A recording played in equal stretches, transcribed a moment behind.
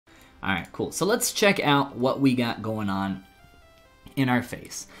All right, cool. So let's check out what we got going on in our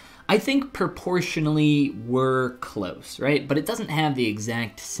face. I think proportionally we're close, right? But it doesn't have the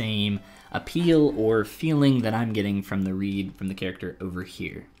exact same appeal or feeling that I'm getting from the read from the character over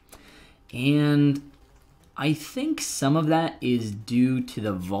here. And I think some of that is due to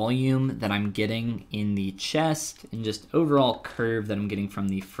the volume that I'm getting in the chest and just overall curve that I'm getting from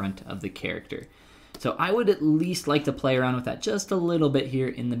the front of the character. So I would at least like to play around with that just a little bit here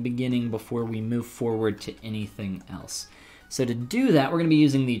in the beginning before we move forward to anything else. So to do that, we're going to be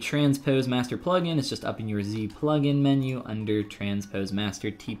using the Transpose Master plugin. It's just up in your Z plugin menu under Transpose Master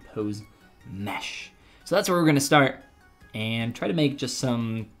T-Pose Mesh. So that's where we're going to start and try to make just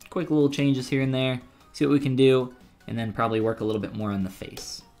some quick little changes here and there, see what we can do, and then probably work a little bit more on the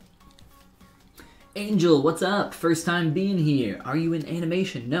face. Angel, what's up? First time being here. Are you in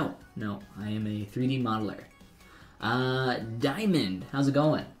animation? No, I am a 3D modeler. Diamond, how's it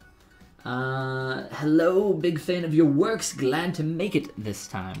going? Hello, big fan of your works. Glad to make it this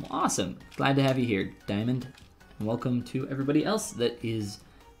time. Awesome. Glad to have you here, Diamond. And welcome to everybody else that is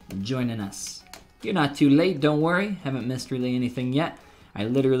joining us. You're not too late, don't worry. Haven't missed really anything yet. I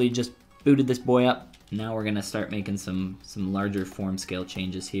literally just booted this boy up. Now we're gonna start making some larger form scale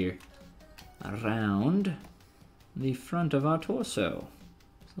changes here around the front of our torso.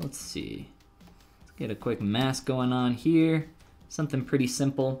 So let's see. Let's get a quick mask going on here. Something pretty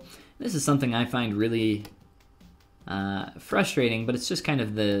simple. This is something I find really frustrating, but it's just kind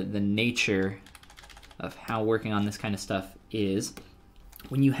of the nature of how working on this kind of stuff is.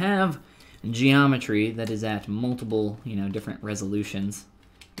 When you have geometry that is at multiple, different resolutions,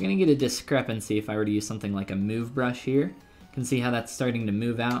 you're gonna get a discrepancy if I were to use something like a move brush here. You can see how that's starting to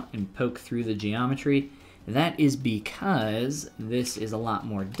move out and poke through the geometry. That is because this is a lot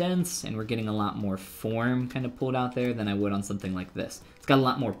more dense and we're getting a lot more form kind of pulled out there than I would on something like this. It's got a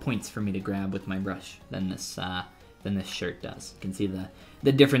lot more points for me to grab with my brush than this shirt does. You can see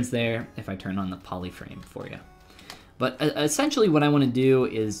the difference there if I turn on the polyframe for you. But essentially what I want to do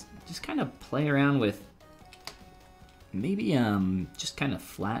is just kind of play around with maybe just kind of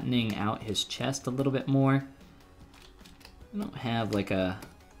flattening out his chest a little bit more. I don't have like a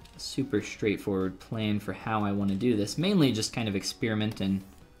super straightforward plan for how I want to do this. Mainly just kind of experiment and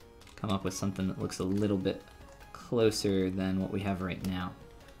come up with something that looks a little bit closer than what we have right now.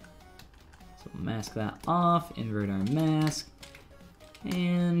 So we'll mask that off, invert our mask,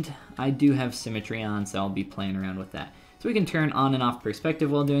 and I do have symmetry on, so I'll be playing around with that. So we can turn on and off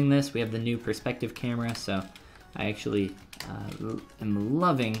perspective while doing this. We have the new perspective camera, so I actually am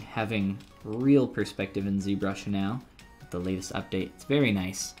loving having real perspective in ZBrush now. The latest update. It's very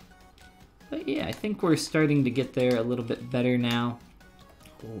nice. But yeah, I think we're starting to get there a little bit better now.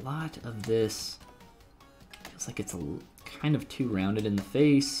 A lot of this feels like it's kind of too rounded in the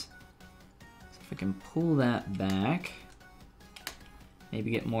face. So if I can pull that back,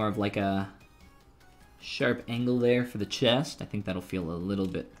 maybe get more of like a sharp angle there for the chest, I think that'll feel a little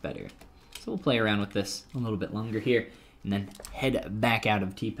bit better. So we'll play around with this a little bit longer here and then head back out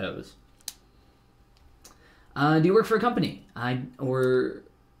of T-pose. Do you work for a company or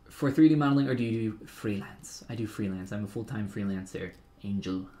for 3D modeling, or do you do freelance? I do freelance. I'm a full-time freelancer.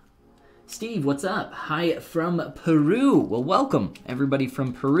 Angel. Steve, what's up? Hi from Peru. Well, welcome, everybody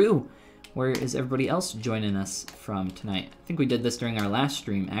from Peru. Where is everybody else joining us from tonight? I think we did this during our last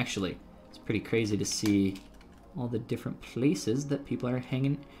stream, actually. It's pretty crazy to see all the different places that people are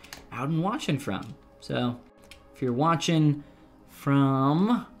hanging out and watching from. So, if you're watching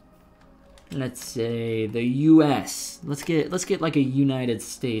from, let's say, the U.S. Let's get like a United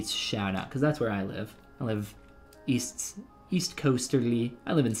States shout out, because that's where I live. I live east coasterly.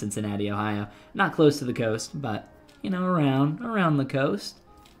 I live in Cincinnati, Ohio. Not close to the coast, but around the coast.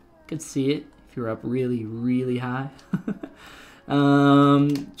 Could see it if you're up really, really high.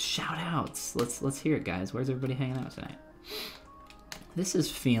 Shout outs. Let's hear it, guys. Where's everybody hanging out tonight? This is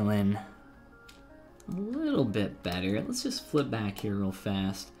feeling a little bit better. Let's just flip back here real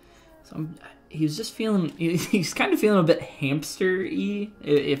fast. So he's kind of feeling a bit hamster-y,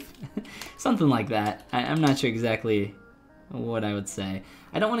 if something like that. I'm not sure exactly what I would say.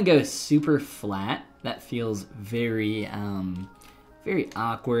 I don't want to go super flat. That feels very, very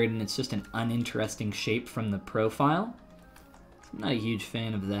awkward, and it's just an uninteresting shape from the profile. So I'm not a huge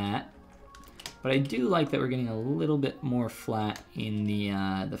fan of that. But I do like that we're getting a little bit more flat in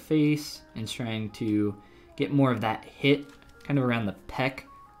the face and trying to get more of that hit kind of around the pec.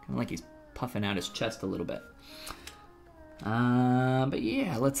 Kind of like he's puffing out his chest a little bit. But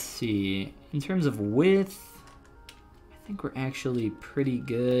yeah, let's see. In terms of width, I think we're actually pretty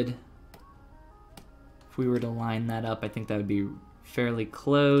good. If we were to line that up, I think that would be fairly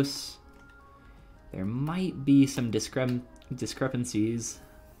close. There might be some discrepancies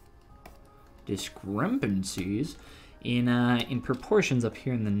in proportions up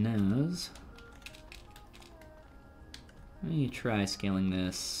here in the nose. Let me try scaling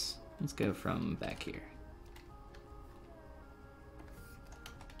this. Let's go from back here.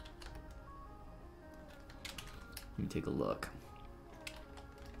 Let me take a look. I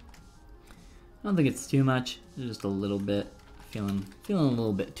don't think it's too much, just a little bit. Feeling a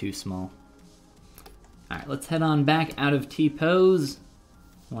little bit too small. All right, let's head on back out of T-pose.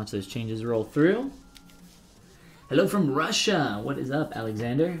 Watch those changes roll through. Hello from Russia. What is up,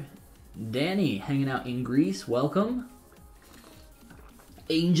 Alexander? Danny, hanging out in Greece. Welcome.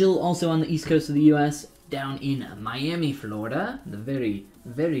 Angel, also on the east coast of the U.S., down in Miami, Florida. The very,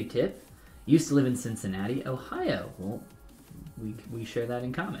 very tip. Used to live in Cincinnati, Ohio. Well, we share that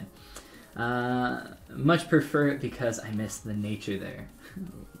in common. Much prefer it because I miss the nature there.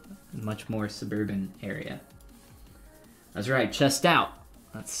 Much more suburban area. That's right, chest out.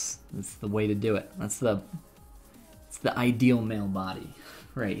 That's the way to do it. It's the ideal male body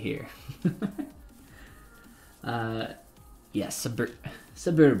right here. Yes,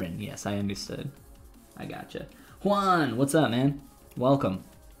 suburban. Yes, I understood. I gotcha. Juan, what's up, man? Welcome.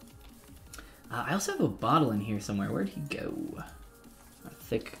 I also have a bottle in here somewhere. Where'd he go? A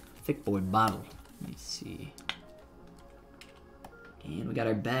thick boy bottle. Let me see. And we got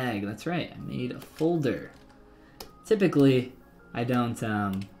our bag. That's right. I made a folder. Typically, I don't.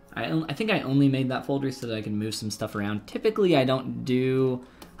 I think I only made that folder so that I can move some stuff around. Typically, I don't do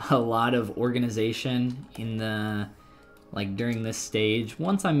a lot of organization in the during this stage.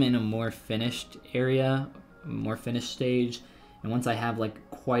 Once I'm in a more finished area, more finished stage, and once I have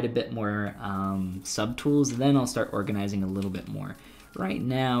quite a bit more subtools, then I'll start organizing a little bit more. Right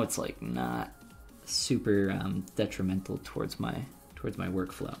now, it's not super detrimental towards my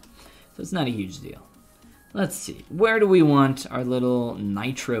workflow, so it's not a huge deal. Let's see, where do we want our little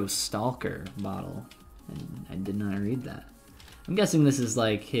Nitro Stalker bottle? I did not read that. I'm guessing this is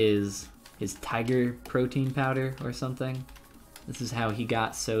his tiger protein powder or something. This is how he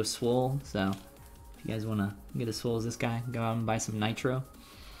got so swole. So if you guys want to get as swole as this guy, go out and buy some Nitro.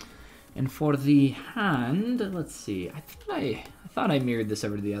 And for the hand, let's see. I thought I mirrored this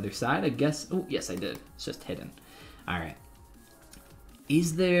over to the other side. I guess. Oh, yes, I did. It's just hidden. All right.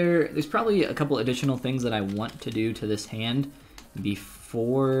 There's probably a couple additional things that I want to do to this hand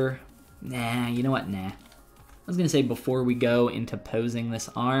before. Nah, you know what? Nah. I was gonna say before we go into posing this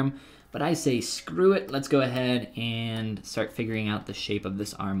arm, but I say screw it. Let's go ahead and start figuring out the shape of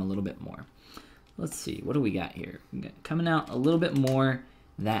this arm a little bit more. Let's see. What do we got here? Coming out a little bit more.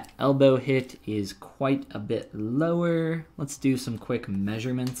 That elbow hit is quite a bit lower. Let's do some quick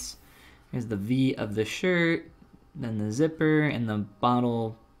measurements. Here's the V of the shirt, then the zipper, and the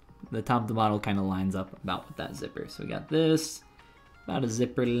bottle. The top of the bottle kind of lines up about with that zipper. So we got this, about a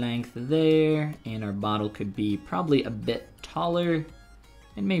zipper length there, and our bottle could be probably a bit taller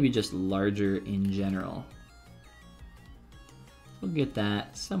and maybe just larger in general. We'll get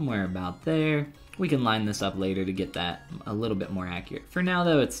that somewhere about there. We can line this up later to get that a little bit more accurate. For now,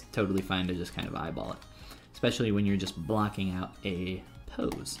 though, it's totally fine to just kind of eyeball it, especially when you're just blocking out a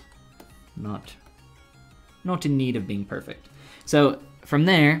pose. Not in need of being perfect. So from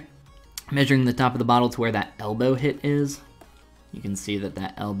there, measuring the top of the bottle to where that elbow hit is, you can see that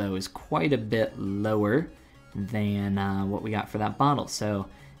that elbow is quite a bit lower than what we got for that bottle. So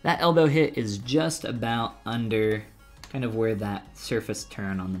that elbow hit is just about under kind of where that surface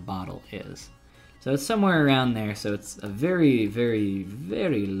turn on the bottle is. So it's somewhere around there, so it's a very, very,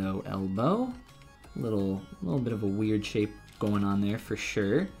 very low elbow. Little bit of a weird shape going on there for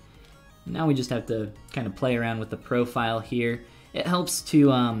sure. Now we just have to kind of play around with the profile here. It helps to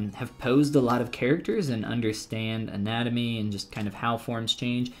have posed a lot of characters and understand anatomy and just kind of how forms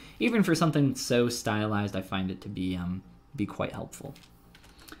change. Even for something so stylized, I find it to be quite helpful.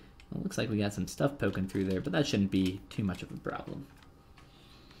 It looks like we got some stuff poking through there, but that shouldn't be too much of a problem.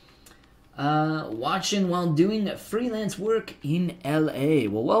 Watching while doing freelance work in LA.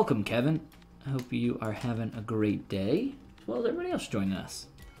 Well, welcome, Kevin. I hope you are having a great day, as well as everybody else joining us.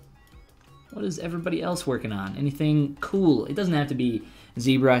 What is everybody else working on? Anything cool? It doesn't have to be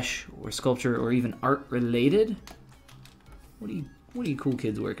ZBrush or sculpture or even art related. What are you cool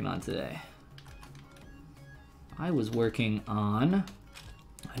kids working on today? I was working on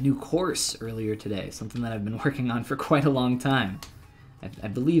a new course earlier today, something that I've been working on for quite a long time. I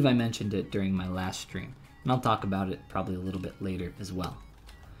believe I mentioned it during my last stream, and I'll talk about it probably a little bit later as well.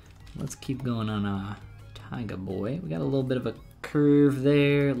 Let's keep going on Tiger Boy. We got a little bit of a curve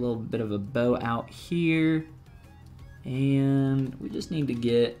there, a little bit of a bow out here. And we just need to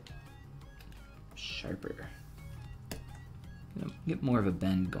get sharper. Get more of a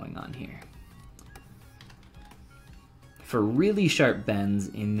bend going on here. For really sharp bends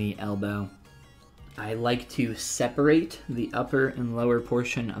in the elbow, I like to separate the upper and lower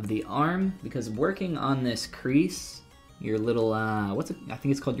portion of the arm, because working on this crease, your little, I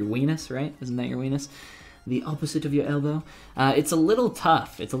think it's called your weenus, right? Isn't that your weenus? The opposite of your elbow. It's a little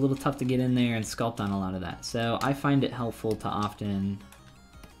tough. It's a little tough to get in there and sculpt on a lot of that. So I find it helpful to often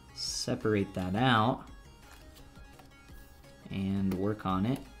separate that out and work on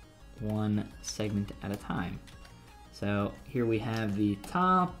it one segment at a time. So here we have the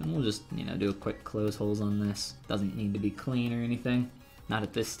top, and we'll just, do a quick close holes on this. Doesn't need to be clean or anything. Not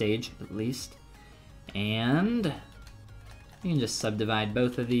at this stage, at least. And you can just subdivide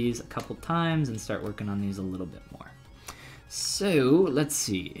both of these a couple times and start working on these a little bit more. So let's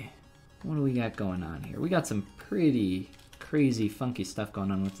see. What do we got going on here? We got some pretty crazy, funky stuff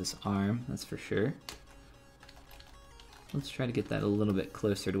going on with this arm, that's for sure. Let's try to get that a little bit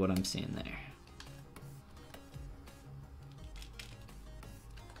closer to what I'm seeing there.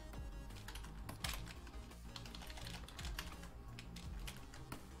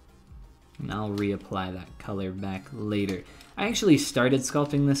 And I'll reapply that color back later. I actually started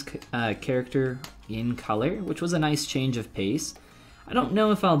sculpting this character in color, which was a nice change of pace. I don't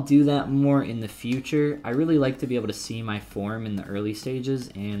know if I'll do that more in the future. I really like to be able to see my form in the early stages,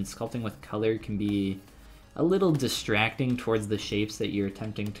 and sculpting with color can be a little distracting towards the shapes that you're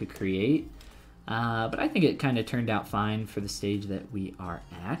attempting to create. But I think it kind of turned out fine for the stage that we are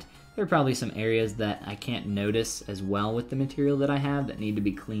at. There are probably some areas that I can't notice as well with the material that I have that need to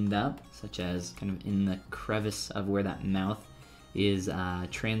be cleaned up, such as kind of in the crevice of where that mouth is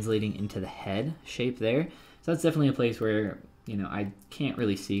translating into the head shape there. So that's definitely a place where, I can't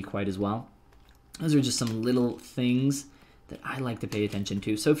really see quite as well. Those are just some little things that I like to pay attention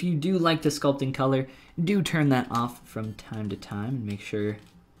to. So if you do like to sculpt in color, do turn that off from time to time and make sure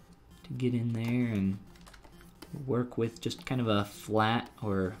to get in there and work with just kind of a flat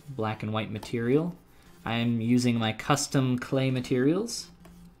or black and white material. I'm using my custom clay materials,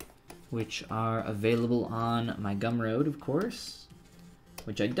 which are available on my Gumroad, of course,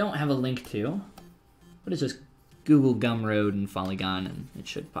 which I don't have a link to, but it's just Google Gumroad and Follygon and it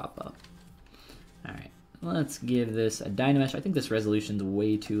should pop up. All right, let's give this a Dynamesh. I think this resolution's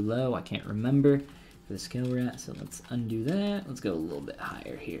way too low. I can't remember for the scale we're at, so let's undo that. Let's go a little bit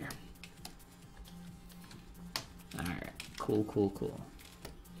higher here. All right, cool.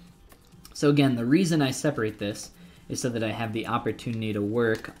 So again, the reason I separate this is so that I have the opportunity to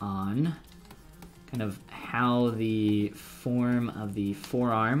work on kind of how the form of the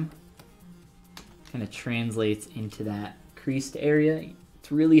forearm kind of translates into that creased area.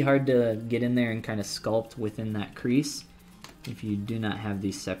 It's really hard to get in there and kind of sculpt within that crease if you do not have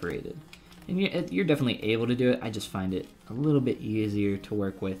these separated. And you're definitely able to do it. I just find it a little bit easier to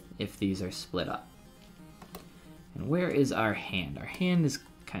work with if these are split up. And where is our hand? Our hand is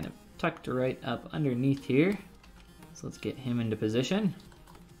kind of tucked right up underneath here. So let's get him into position.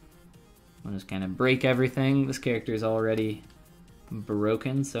 I'll just kind of break everything. This character is already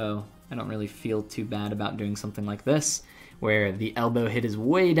broken, so I don't really feel too bad about doing something like this, where the elbow hit is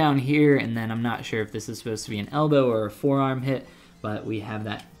way down here, and then I'm not sure if this is supposed to be an elbow or a forearm hit, but we have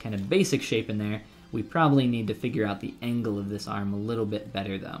that kind of basic shape in there. We probably need to figure out the angle of this arm a little bit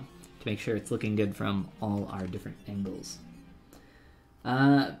better, though, to make sure it's looking good from all our different angles.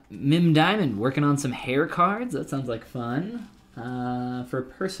 Mim Diamond, working on some hair cards. That sounds like fun. For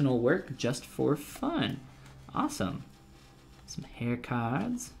personal work, just for fun. Awesome. Some hair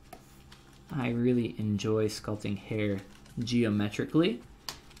cards. I really enjoy sculpting hair geometrically.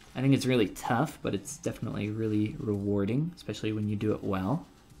 I think it's really tough, but it's definitely really rewarding, especially when you do it well.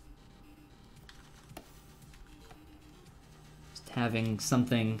 Just having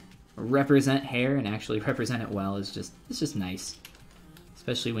something represent hair and actually represent it well is just nice.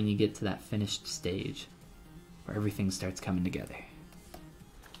 Especially when you get to that finished stage where everything starts coming together.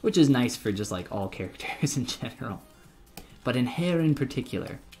 Which is nice for just like all characters in general. But in hair in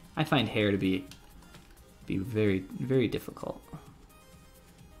particular, I find hair to be very, very difficult.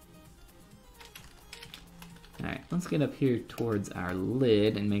 Alright, let's get up here towards our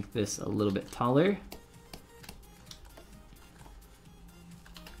lid and make this a little bit taller.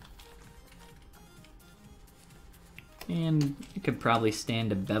 And you could probably stand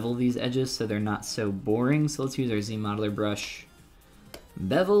to bevel these edges so they're not so boring. So let's use our Z-Modeler brush.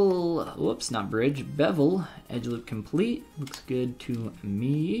 Bevel, whoops, not bridge, bevel, edge loop complete. Looks good to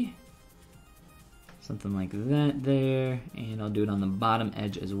me. Something like that there. And I'll do it on the bottom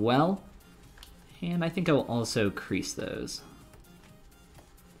edge as well. And I think I will also crease those.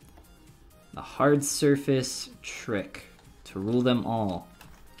 The hard surface trick to rule them all.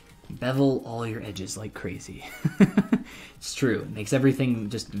 Bevel all your edges like crazy. It's true. It makes everything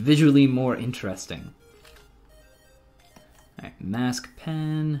just visually more interesting. Alright, mask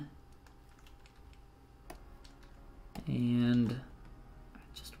pen. And I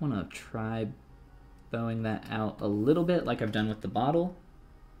just want to try bowing that out a little bit like I've done with the bottle.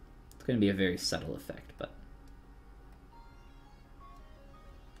 It's going to be a very subtle effect, but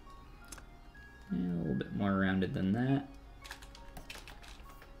yeah, a little bit more rounded than that.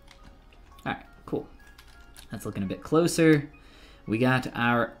 Alright, cool. That's looking a bit closer. We got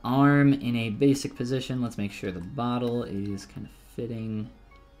our arm in a basic position. Let's make sure the bottle is kind of fitting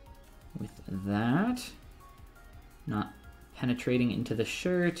with that. Not penetrating into the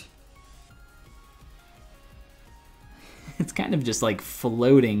shirt. It's kind of just like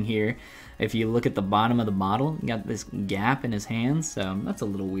floating here. If you look at the bottom of the bottle, you got this gap in his hands, so that's a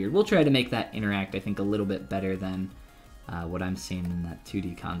little weird. We'll try to make that interact, I think, a little bit better than what I'm seeing in that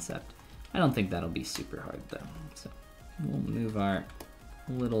 2D concept. I don't think that'll be super hard, though. So we'll move our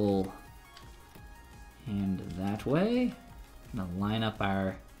little hand that way. I'm gonna line up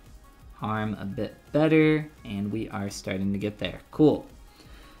our arm a bit better, and we are starting to get there. Cool.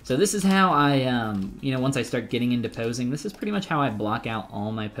 So this is how I, once I start getting into posing, this is pretty much how I block out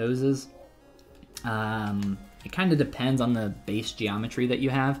all my poses. It kind of depends on the base geometry that you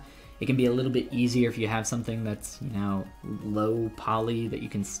have. It can be a little bit easier if you have something that's, low poly that you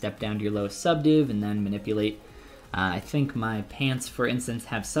can step down to your lowest subdiv and then manipulate. I think my pants, for instance,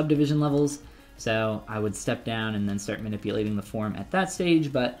 have subdivision levels, so I would step down and then start manipulating the form at that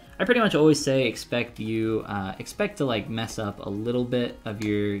stage, but I pretty much always say expect to like mess up a little bit of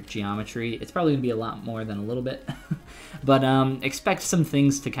your geometry. It's probably gonna be a lot more than a little bit, but expect some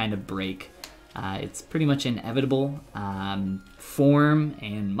things to kind of break. It's pretty much inevitable. Form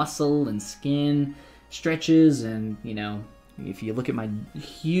and muscle and skin stretches, and if you look at my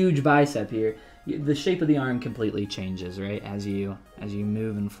huge bicep here, the shape of the arm completely changes, right, as you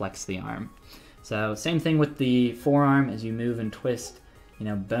move and flex the arm. So same thing with the forearm. As you move and twist,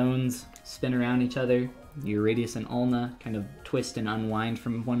 bones spin around each other. Your radius and ulna kind of twist and unwind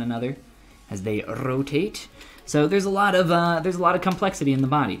from one another as they rotate. So there's a lot of complexity in the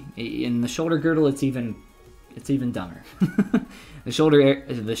body. In the shoulder girdle, it's even dumber. The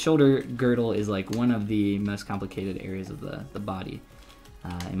shoulder girdle is like one of the most complicated areas of the body,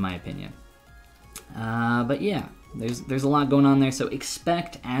 in my opinion. But yeah, there's a lot going on there. So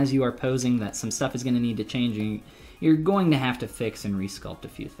expect as you are posing that some stuff is going to need to change. And you're going to have to fix and resculpt a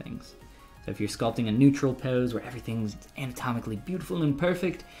few things. So if you're sculpting a neutral pose where everything's anatomically beautiful and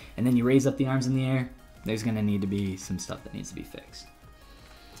perfect, and then you raise up the arms in the air, there's going to need to be some stuff that needs to be fixed.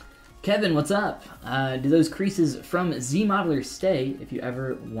 Kevin, what's up? Do those creases from ZModeler stay if you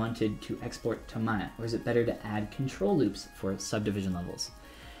ever wanted to export to Maya? Or is it better to add control loops for subdivision levels?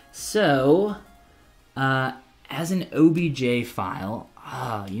 So, as an OBJ file,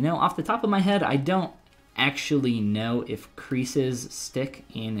 off the top of my head, I don't actually know if creases stick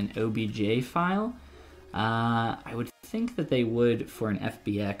in an OBJ file. I would think that they would for an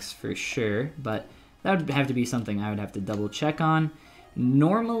FBX for sure, but that would have to be something I would have to double check on.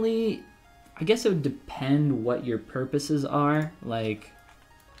 Normally, I guess it would depend what your purposes are. Like,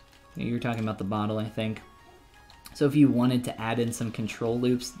 you're talking about the bottle, I think. So if you wanted to add in some control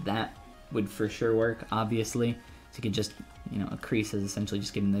loops, that would for sure work, obviously. So you could just, a crease is essentially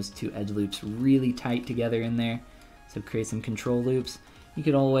just getting those two edge loops really tight together in there. So create some control loops. You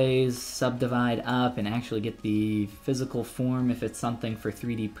could always subdivide up and actually get the physical form. If it's something for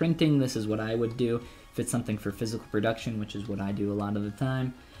 3D printing, this is what I would do. If it's something for physical production, which is what I do a lot of the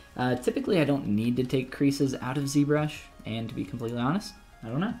time. Typically, I don't need to take creases out of ZBrush, and to be completely honest, I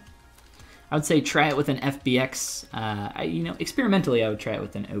don't know. I would say try it with an FBX. Experimentally, I would try it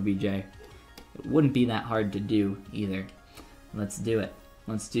with an OBJ. It wouldn't be that hard to do either. Let's do it.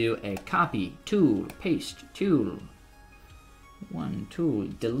 Let's do a copy tool, paste tool. One tool,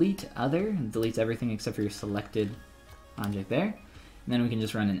 delete other, deletes everything except for your selected object there. And then we can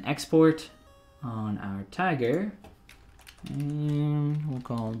just run an export on our tiger, and we'll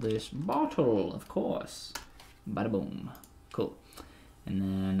call this bottle, of course. Bada boom. Cool. And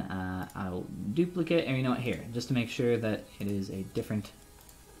then I'll duplicate, and here, just to make sure that it is a different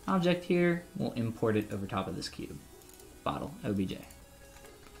object here, we'll import it over top of this cube. Bottle, OBJ.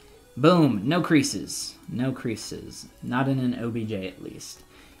 Boom, no creases. No creases. Not in an OBJ, at least.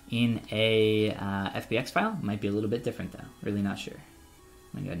 In a FBX file, might be a little bit different, though. Really not sure.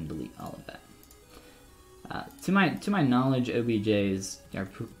 I'm going to go ahead and delete all of that. To my knowledge, OBJs are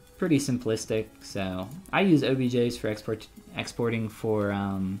pretty simplistic. So I use OBJs for exporting for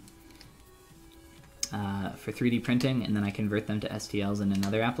 3D printing, and then I convert them to STLs in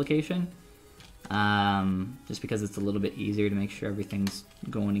another application. Just because it's a little bit easier to make sure everything's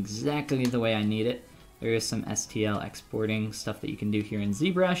going exactly the way I need it. There is some STL exporting stuff that you can do here in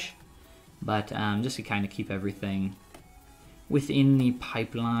ZBrush, but just to kind of keep everything within the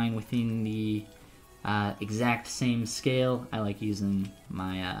pipeline, within the exact same scale, I like using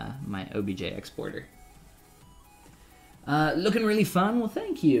my my OBJ exporter. Looking really fun. Well,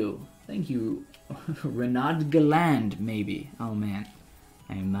 thank you, Renaud Galland, maybe. Oh man,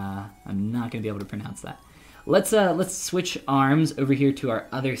 I'm not gonna be able to pronounce that. Let's switch arms over here to our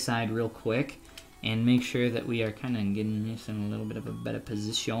other side real quick and make sure that we are kind of getting this in a little bit of a better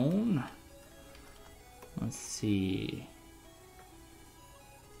position. Let's see.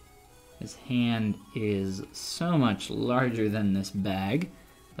 His hand is so much larger than this bag,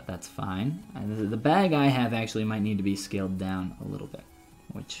 but that's fine. The bag I have actually might need to be scaled down a little bit,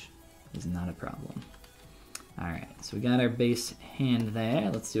 which is not a problem. Alright, so we got our base hand there.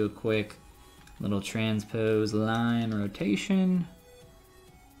 Let's do a quick little transpose line rotation.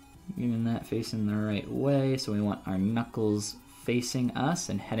 Getting that facing the right way, so we want our knuckles facing us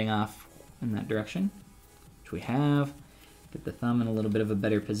and heading off in that direction, which we have. Get the thumb in a little bit of a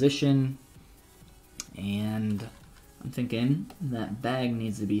better position, and I'm thinking that bag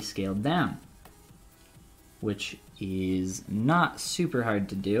needs to be scaled down, which is not super hard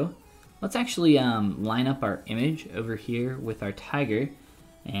to do. Let's actually line up our image over here with our tiger,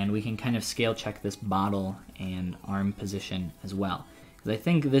 and we can kind of scale check this bottle and arm position as well. Because I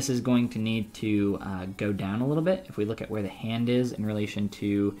think this is going to need to go down a little bit. If we look at where the hand is in relation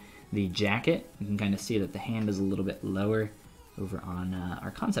to the jacket, you can kind of see that the hand is a little bit lower over on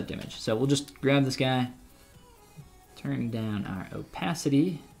our concept image. So we'll just grab this guy, turn down our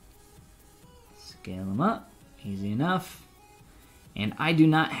opacity, scale him up, easy enough. And I do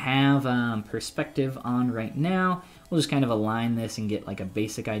not have perspective on right now. We'll just kind of align this and get like a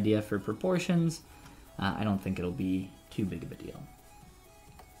basic idea for proportions. I don't think it'll be too big of a deal.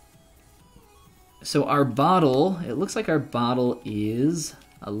 So our bottle, it looks like our bottle is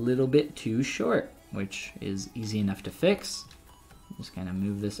a little bit too short, which is easy enough to fix. Just kind of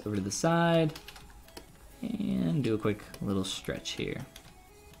move this over to the side and do a quick little stretch here.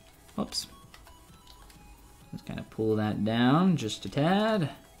 Oops. Just kind of pull that down just a tad.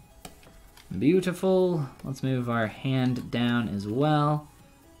 Beautiful. Let's move our hand down as well.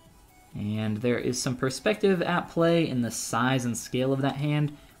 And there is some perspective at play in the size and scale of that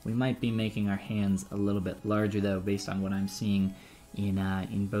hand. We might be making our hands a little bit larger though, based on what I'm seeing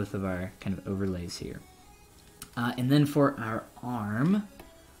in both of our kind of overlays here. And then for our arm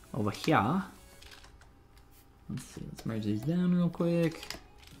over here, let's see, let's merge these down real quick.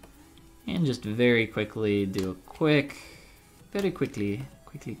 And just very quickly do a quick, quickly,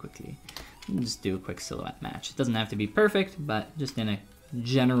 just do a quick silhouette match. It doesn't have to be perfect, but just in a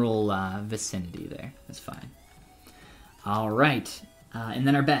general vicinity there, that's fine. All right. And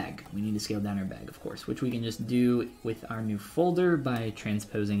then our bag. We need to scale down our bag, of course, which we can just do with our new folder by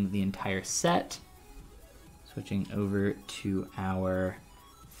transposing the entire set. Switching over to our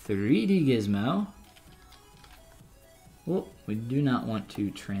 3D gizmo. Well, we do not want to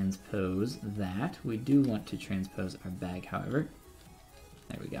transpose that. We do want to transpose our bag, however.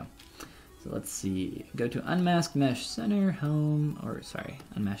 There we go. So let's see. Go to Unmasked Mesh Center, Home, or sorry,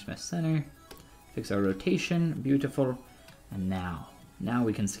 Unmasked Mesh Center. Fix our rotation, beautiful. And now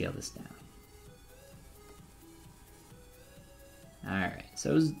we can scale this down. Alright,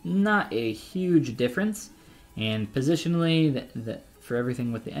 so it's not a huge difference. And positionally, for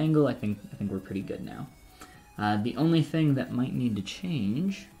everything with the angle, I think we're pretty good now. The only thing that might need to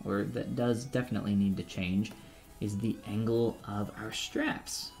change, or that does definitely need to change, is the angle of our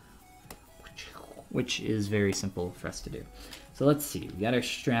straps, which is very simple for us to do. So let's see, we got our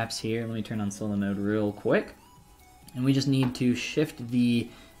straps here. Let me turn on solo mode real quick. And we just need to shift the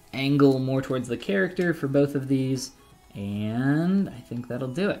angle more towards the character for both of these, and I think that'll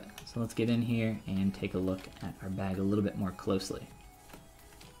do it. So let's get in here and take a look at our bag a little bit more closely.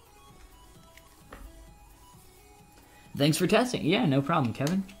 Thanks for testing. Yeah, no problem,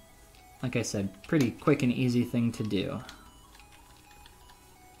 Kevin. Like I said, pretty quick and easy thing to do.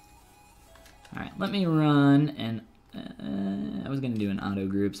 All right, let me run, and I was gonna do an auto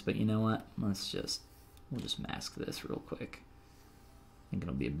groups, but you know what? We'll just mask this real quick. I think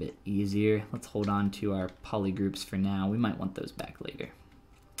it'll be a bit easier. Let's hold on to our poly groups for now. We might want those back later.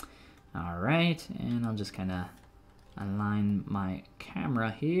 All right, and I'll just kind of align my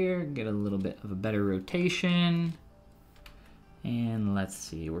camera here, get a little bit of a better rotation. And let's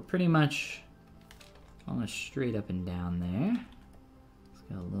see, we're pretty much almost straight up and down there. Let's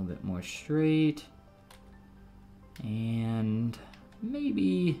go a little bit more straight. And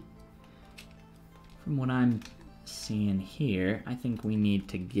maybe from what I'm seeing here, I think we need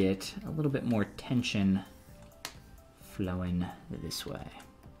to get a little bit more tension flowing this way.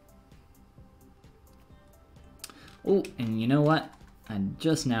 Oh, and you know what? I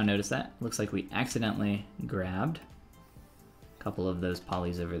just now noticed that. Looks like we accidentally grabbed a couple of those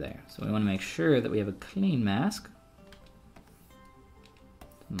polys over there. So we want to make sure that we have a clean mask.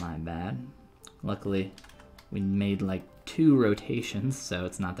 My bad. Luckily, we made like 2 rotations, so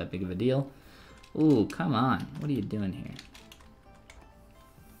it's not that big of a deal. Ooh, come on. What are you doing here?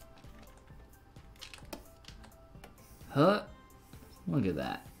 Huh? Look at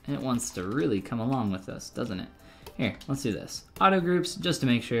that. It wants to really come along with us, doesn't it? Here, let's do this. Auto groups, just to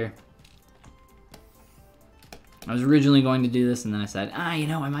make sure. I was originally going to do this, and then I said, you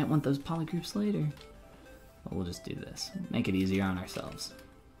know, I might want those polygroups later. But we'll just do this. Make it easier on ourselves.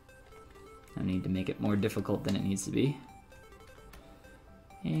 No need to make it more difficult than it needs to be.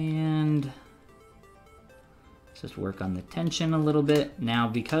 And let's just work on the tension a little bit. Now,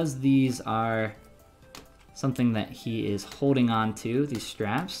 because these are something that he is holding on to, these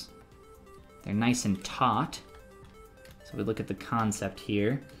straps, they're nice and taut. So we look at the concept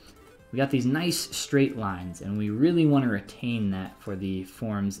here. We got these nice straight lines, and we really want to retain that for the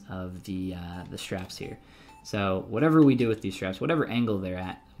forms of the straps here. So whatever we do with these straps, whatever angle they're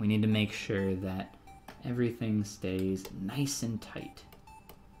at, we need to make sure that everything stays nice and tight.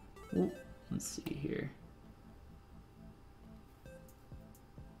 Ooh, let's see here.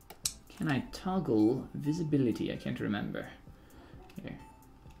 Can I toggle visibility? I can't remember. Here.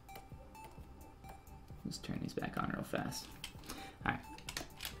 Let's turn these back on real fast. All right.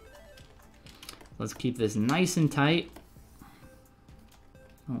 Let's keep this nice and tight.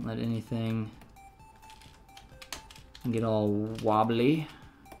 Don't let anything get all wobbly.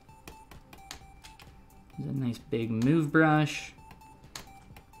 Use a nice big move brush.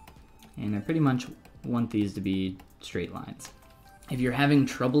 And I pretty much want these to be straight lines. If you're having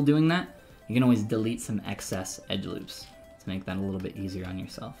trouble doing that, you can always delete some excess edge loops to make that a little bit easier on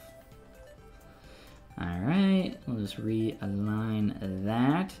yourself. All right, we'll just realign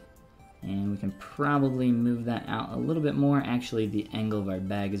that. And we can probably move that out a little bit more. Actually, the angle of our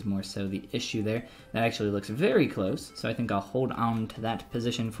bag is more so the issue there. That actually looks very close, so I think I'll hold on to that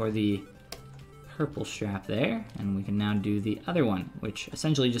position for the purple strap there, and we can now do the other one, which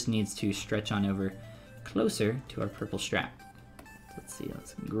essentially just needs to stretch on over closer to our purple strap. Let's see,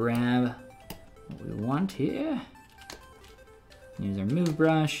 let's grab what we want here. Use our move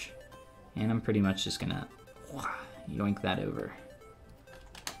brush, and I'm pretty much just gonna yoink that over.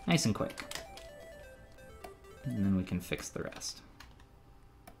 Nice and quick. And then we can fix the rest.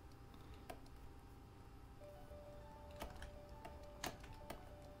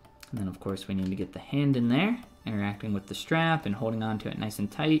 And then of course we need to get the hand in there, interacting with the strap and holding on to it nice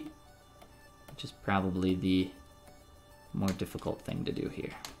and tight, which is probably the more difficult thing to do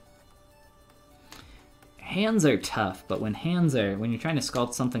here. Hands are tough, but when you're trying to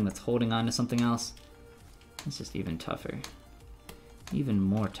sculpt something that's holding on to something else, it's just even tougher. Even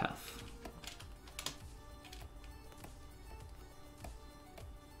more tough.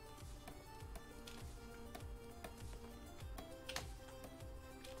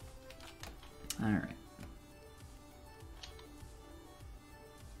 All right.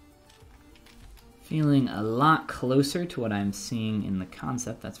 Feeling a lot closer to what I'm seeing in the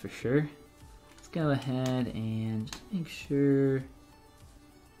concept, that's for sure. Let's go ahead and just make sure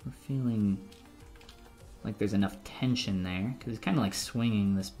we're feeling like there's enough tension there, because he's kind of like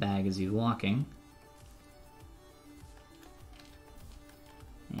swinging this bag as he's walking.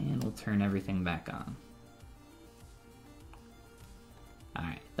 And we'll turn everything back on.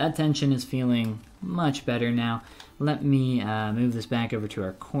 Alright, that tension is feeling much better now. Let me move this back over to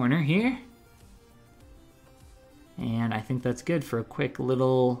our corner here. And I think that's good for a quick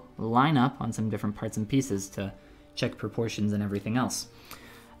little lineup on some different parts and pieces to check proportions and everything else.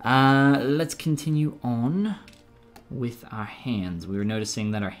 Let's continue on with our hands. We were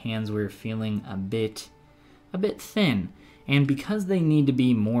noticing that our hands were feeling a bit thin, and because they need to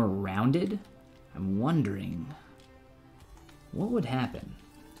be more rounded, I'm wondering what would happen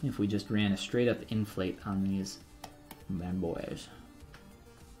if we just ran a straight up inflate on these bad boys.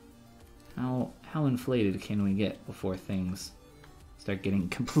 How inflated can we get before things start getting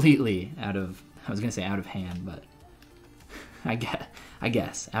completely out of, I was gonna say out of hand, but I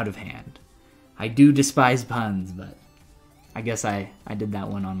guess, out of hand. I do despise puns, but I guess I did that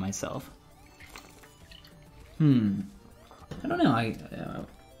one on myself. I don't know, I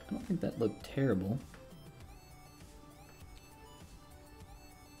don't think that looked terrible.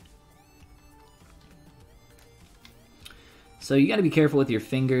 So you got to be careful with your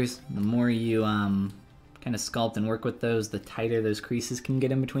fingers. The more you kind of sculpt and work with those, the tighter those creases can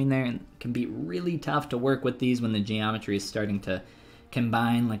get in between there, and it can be really tough to work with these when the geometry is starting to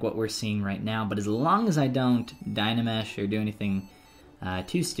combine like what we're seeing right now. But as long as I don't dynamesh or do anything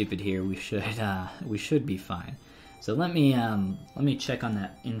too stupid here, we should be fine. So let me check on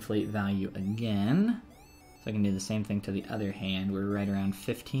that inflate value again, so I can do the same thing to the other hand. We're right around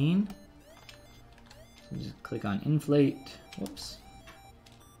 15. So just click on inflate. Whoops.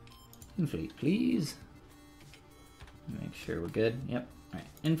 Inflate, please. Make sure we're good. Yep. All right.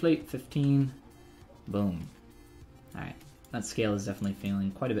 Inflate 15. Boom. All right. That scale is definitely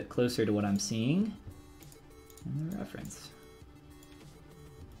feeling quite a bit closer to what I'm seeing in the reference.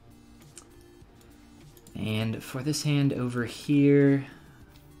 And for this hand over here,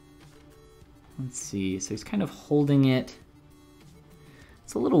 let's see. So he's kind of holding it.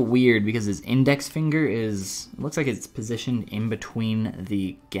 It's a little weird because his index finger is, it looks like it's positioned in between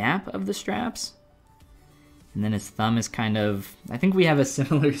the gap of the straps. And then his thumb is kind of, I think we have a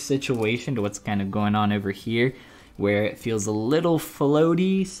similar situation to what's kind of going on over here, where it feels a little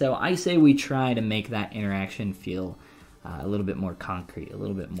floaty. So I say we try to make that interaction feel a little bit more concrete, a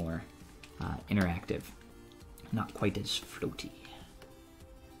little bit more interactive. Not quite as floaty.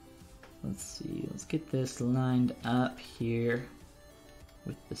 Let's see, let's get this lined up here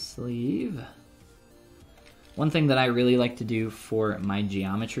with the sleeve. One thing that I really like to do for my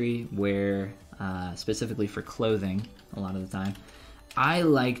geometry, where specifically for clothing a lot of the time, I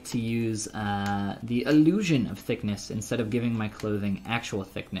like to use the illusion of thickness instead of giving my clothing actual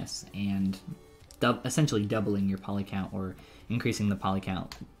thickness and essentially doubling your poly count or increasing the poly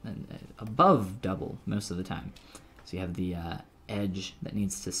count above double most of the time. So you have the edge that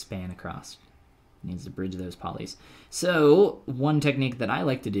needs to span across. Needs to bridge those polys. So one technique that I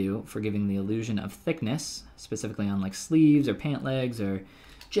like to do for giving the illusion of thickness, specifically on like sleeves or pant legs or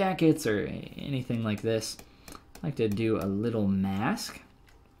jackets or anything like this, I like to do a little mask.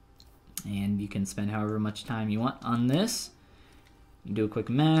 And you can spend however much time you want on this. You do a quick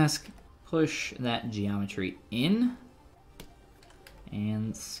mask, push that geometry in,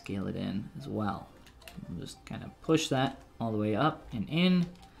 and scale it in as well. We'll just kind of push that all the way up and in.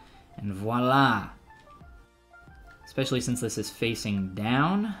 And voila! Especially since this is facing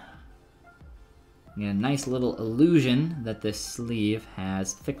down, you get a nice little illusion that this sleeve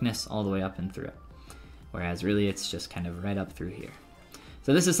has thickness all the way up and through it. Whereas really it's just kind of right up through here.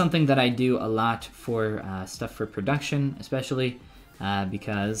 So this is something that I do a lot for stuff for production, especially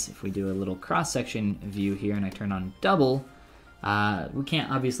because if we do a little cross-section view here and I turn on double, we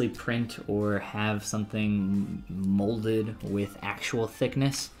can't obviously print or have something molded with actual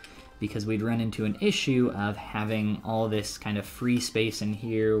thickness, because we'd run into an issue of having all this kind of free space in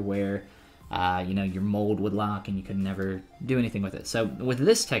here where you know, your mold would lock and you could never do anything with it. So with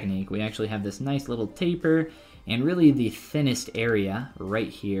this technique, we actually have this nice little taper, and really the thinnest area right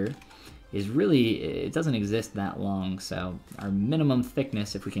here is really, it doesn't exist that long. So our minimum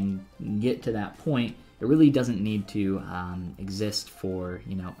thickness, if we can get to that point, it really doesn't need to exist for,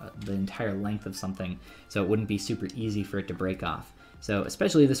 you know, the entire length of something. So it wouldn't be super easy for it to break off. So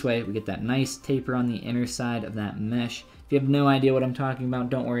especially this way, we get that nice taper on the inner side of that mesh. If you have no idea what I'm talking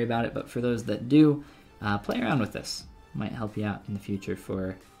about, don't worry about it. But for those that do, play around with this. Might help you out in the future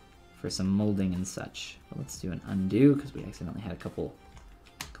for some molding and such. But let's do an undo, because we accidentally had a couple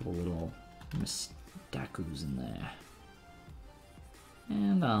little mistakes in there.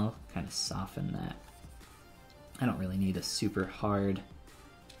 And I'll kind of soften that. I don't really need a super hard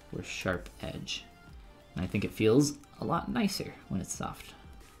or sharp edge. And I think it feels a lot nicer when it's soft.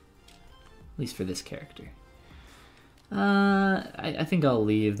 At least for this character. I think I'll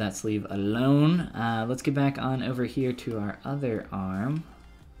leave that sleeve alone. Let's get back on over here to our other arm.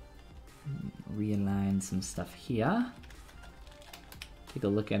 Realign some stuff here. Take a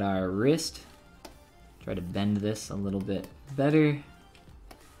look at our wrist. Try to bend this a little bit better.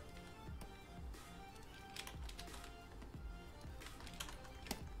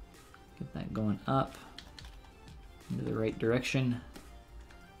 Get that going up into the right direction.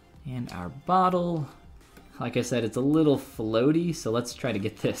 And our bottle, like I said, it's a little floaty, so let's try to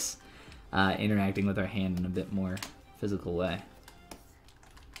get this interacting with our hand in a bit more physical way.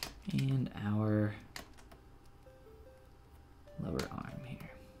 And our lower arm here.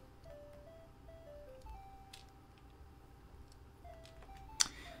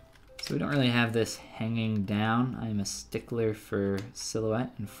 So we don't really have this hanging down. I'm a stickler for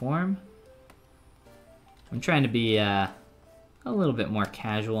silhouette and form. I'm trying to be a little bit more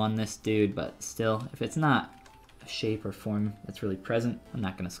casual on this dude, but still, if it's not a shape or form that's really present, I'm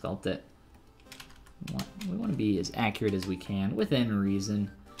not going to sculpt it. We want to be as accurate as we can, within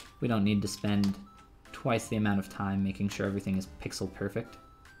reason. We don't need to spend twice the amount of time making sure everything is pixel perfect.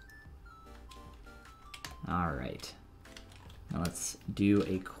 Alright. Now let's do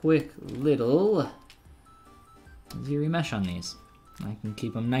a quick little ZBrush on these. I can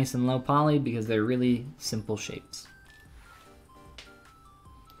keep them nice and low poly because they're really simple shapes.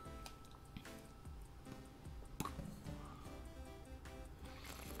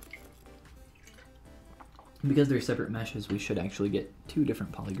 Because they're separate meshes, we should actually get 2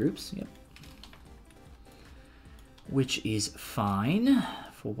 different poly groups. Yep. Which is fine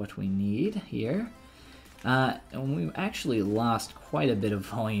for what we need here. And we actually lost quite a bit of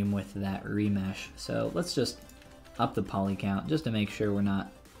volume with that remesh, so let's just up the poly count just to make sure we're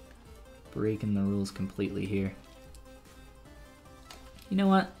not breaking the rules completely here. You know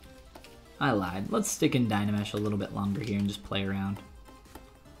what? I lied. Let's stick in Dynamesh a little bit longer here and just play around.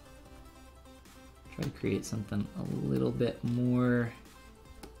 Try to create something a little bit more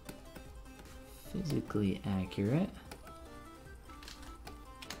physically accurate.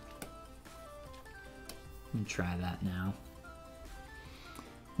 And try that now.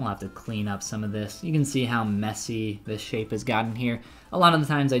 We'll have to clean up some of this. You can see how messy this shape has gotten here. A lot of the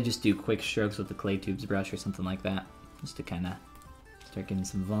times I just do quick strokes with the clay tubes brush or something like that, just to kind of start getting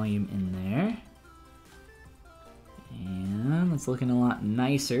some volume in there. And it's looking a lot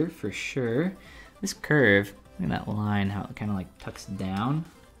nicer for sure. This curve, look at that line, how it kind of like tucks down.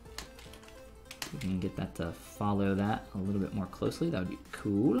 If we can get that to follow that a little bit more closely, that would be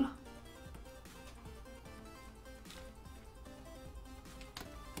cool.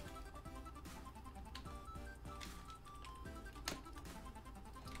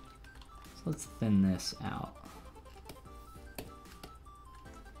 So let's thin this out.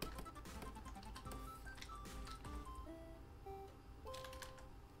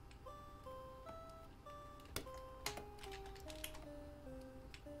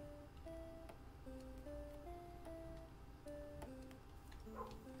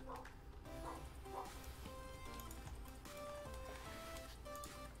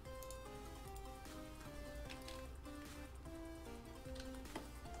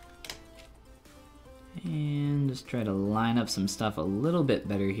 And just try to line up some stuff a little bit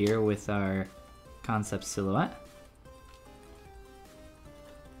better here with our concept silhouette.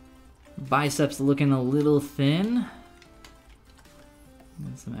 Biceps looking a little thin.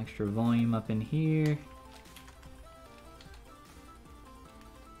 And some extra volume up in here.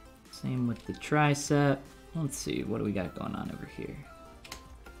 Same with the tricep. Let's see, what do we got going on over here?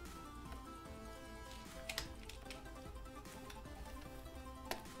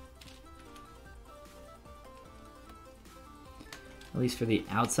 At least for the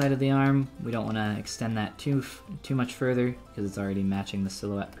outside of the arm, we don't want to extend that too much further because it's already matching the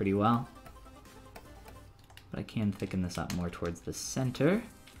silhouette pretty well. But I can thicken this up more towards the center.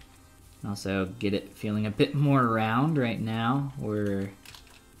 And also get it feeling a bit more round right now. We're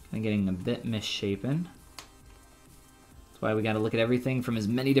getting a bit misshapen. That's why we got to look at everything from as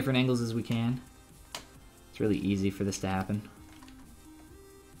many different angles as we can. It's really easy for this to happen.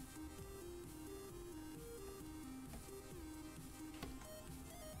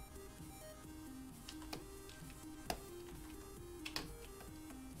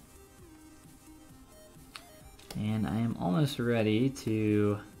 And I am almost ready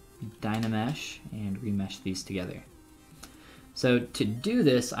to Dynamesh and remesh these together. So to do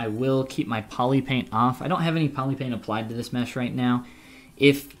this, I will keep my poly paint off. I don't have any poly paint applied to this mesh right now.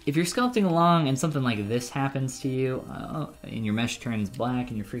 If you're sculpting along and something like this happens to you, and your mesh turns black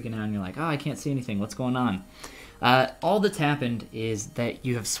and you're freaking out and you're like, oh, I can't see anything, what's going on? All that's happened is that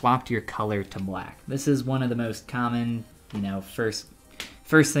you have swapped your color to black. This is one of the most common,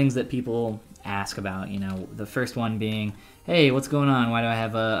 first things that people ask about, the first one being, hey, what's going on? Why do I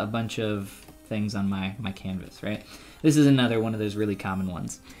have a bunch of things on my canvas, right? This is another one of those really common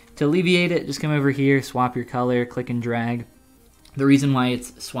ones. To alleviate it, just come over here, swap your color, click and drag. The reason why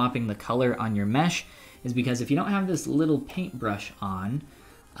it's swapping the color on your mesh is because if you don't have this little paintbrush on,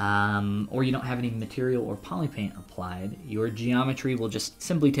 or you don't have any material or poly paint applied, your geometry will just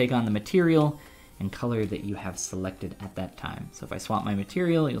simply take on the material and color that you have selected at that time. So if I swap my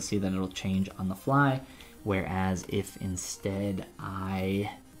material, you'll see that it'll change on the fly, whereas if instead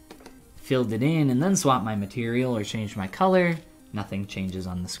I filled it in and then swap my material or changed my color, nothing changes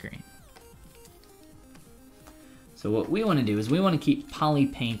on the screen. So what we want to do is we want to keep poly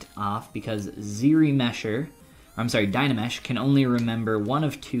paint off because Dynamesh can only remember one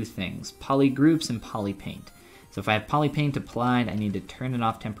of two things, poly groups and poly paint. So if I have poly paint applied, I need to turn it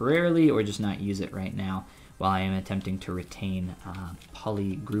off temporarily or just not use it right now while I am attempting to retain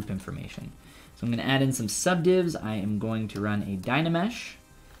poly group information. So I'm going to add in some subdivs. I am going to run a Dynamesh,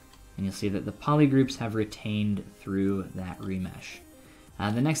 and you'll see that the poly groups have retained through that remesh.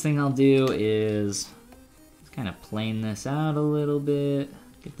 The next thing I'll do is kind of plane this out a little bit,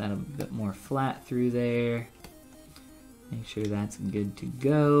 get that a bit more flat through there. Make sure that's good to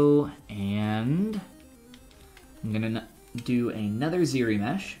go, and I'm gonna do another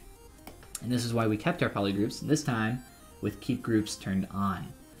ZRemesh, and this is why we kept our poly groups, this time with keep groups turned on.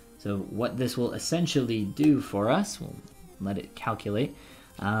 So what this will essentially do for us, we'll let it calculate,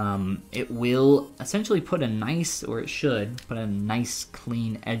 it will essentially put a nice, or it should, put a nice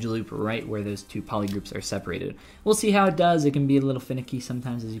clean edge loop right where those two poly groups are separated. We'll see how it does. It can be a little finicky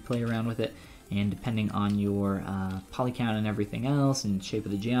sometimes as you play around with it, and depending on your poly count and everything else and shape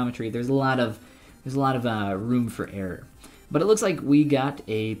of the geometry, there's a lot of room for error. But it looks like we got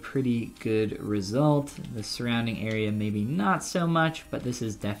a pretty good result. The surrounding area maybe not so much, but this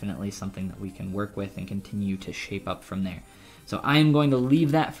is definitely something that we can work with and continue to shape up from there. So I am going to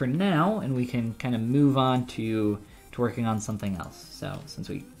leave that for now, and we can kind of move on to working on something else. So since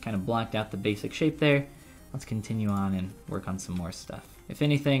we kind of blocked out the basic shape there, let's continue on and work on some more stuff. If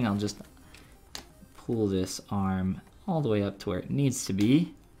anything, I'll just pull this arm all the way up to where it needs to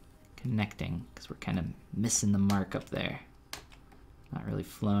be, connecting, because we're kind of missing the mark up there. Not really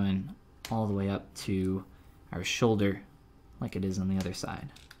flowing all the way up to our shoulder like it is on the other side.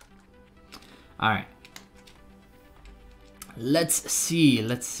 All right. Let's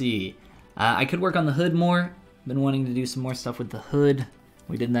see. I could work on the hood more. Been wanting to do some more stuff with the hood.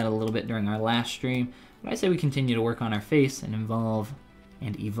 We did that a little bit during our last stream. But I say we continue to work on our face and evolve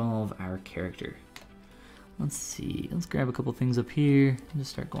our character. Let's see. Let's grab a couple things up here and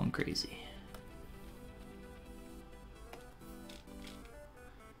just start going crazy.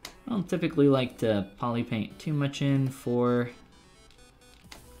 I don't typically like to poly paint too much in for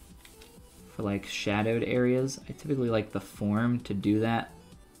like shadowed areas. I typically like the form to do that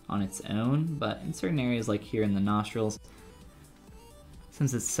on its own, but in certain areas like here in the nostrils,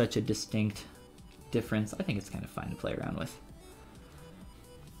 since it's such a distinct difference, I think it's kind of fun to play around with.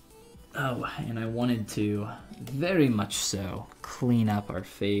 Oh, and I wanted to very much so clean up our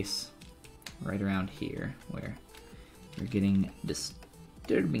face right around here where we're getting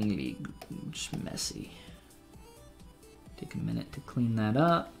disturbingly just messy. Take a minute to clean that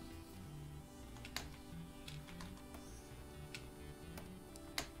up.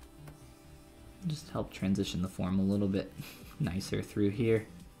 Just help transition the form a little bit nicer through here.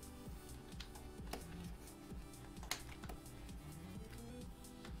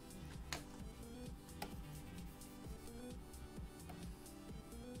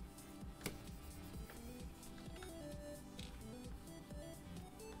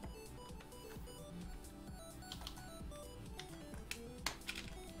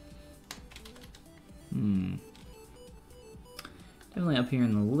 Definitely up here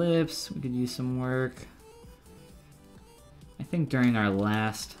in the lips, we could use some work. I think during our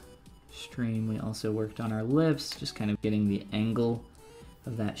last stream we also worked on our lips, just kind of getting the angle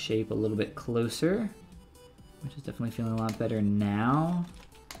of that shape a little bit closer, which is definitely feeling a lot better now.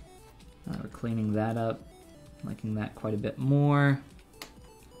 We're cleaning that up, liking that quite a bit more.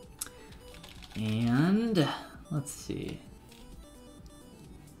 And let's see.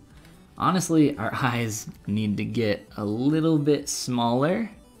 Honestly, our eyes need to get a little bit smaller,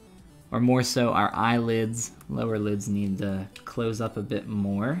 or more so our eyelids, lower lids need to close up a bit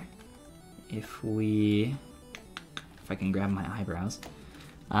more. If I can grab my eyebrows,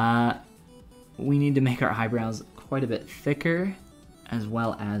 we need to make our eyebrows quite a bit thicker as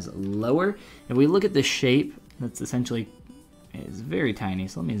well as lower. If we look at the shape, that's essentially, is very tiny,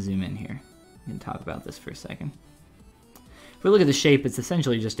 so let me zoom in here and talk about this for a second. If we look at the shape, it's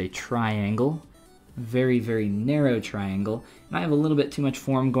essentially just a triangle, very, very narrow triangle. And I have a little bit too much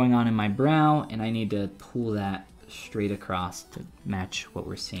form going on in my brow, and I need to pull that straight across to match what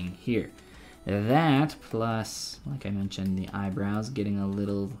we're seeing here. That, plus, like I mentioned, the eyebrows getting a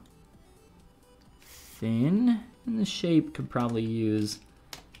little thin, and the shape could probably use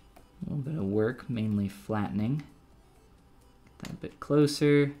a little bit of work, mainly flattening. Get that a bit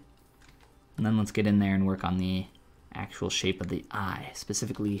closer. And then let's get in there and work on the actual shape of the eye,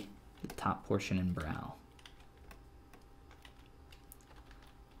 specifically the top portion and brow.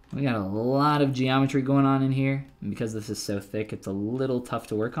 We got a lot of geometry going on in here, and because this is so thick, it's a little tough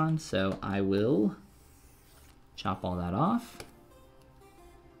to work on, so I will chop all that off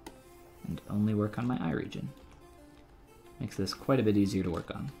and only work on my eye region. Makes this quite a bit easier to work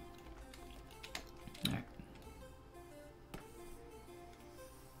on. All right.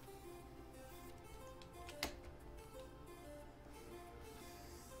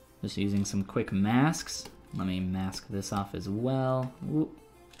 Just using some quick masks. Let me mask this off as well. Ooh.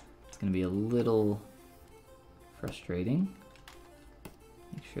 It's gonna be a little frustrating.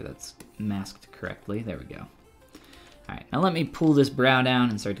 Make sure that's masked correctly. There we go. All right, now let me pull this brow down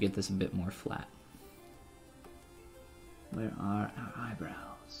and start to get this a bit more flat. Where are our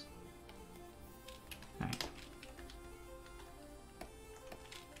eyebrows? All right.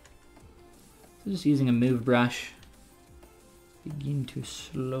 So just using a move brush, begin to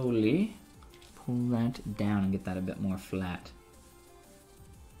slowly pull that down and get that a bit more flat.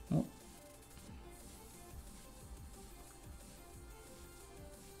 Oh.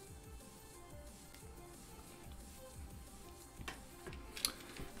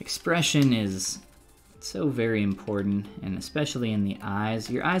 Expression is so very important, and especially in the eyes.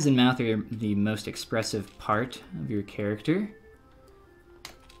 Your eyes and mouth are the most expressive part of your character,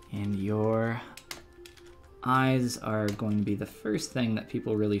 and your eyes are going to be the first thing that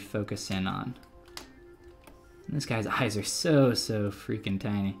people really focus in on. And this guy's eyes are so freaking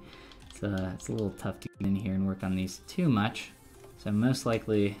tiny. It's a little tough to get in here and work on these too much. So most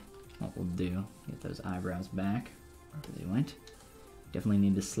likely what we'll do, get those eyebrows back wherever they went. Definitely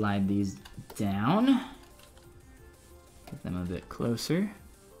need to slide these down. Get them a bit closer.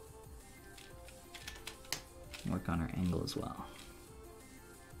 Work on our angle as well.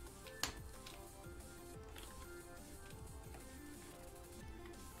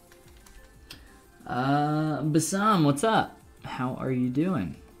 Bassam, what's up? How are you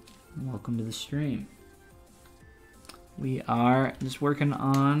doing? Welcome to the stream. We are just working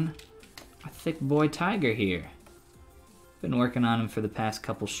on a thick boy tiger here. Been working on him for the past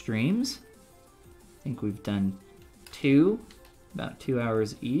couple streams. I think we've done two, about 2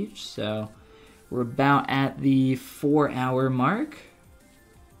 hours each, so we're about at the 4-hour mark.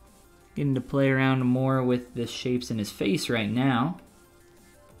 Getting to play around more with the shapes in his face right now.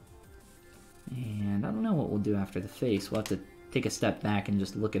 And I don't know what we'll do after the face. We'll have to take a step back and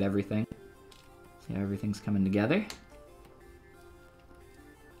just look at everything. See how everything's coming together.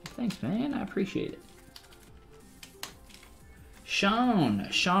 Thanks, man. I appreciate it.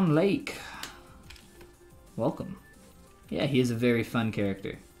 Sean Lake. Welcome. Yeah, he is a very fun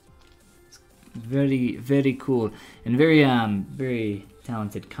character. Very cool. And very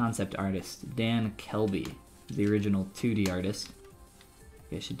talented concept artist. Dan Kelby, the original 2D artist.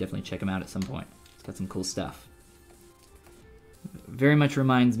 You guys should definitely check him out at some point. He's got some cool stuff. Very much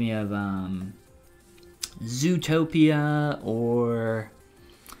reminds me of Zootopia, or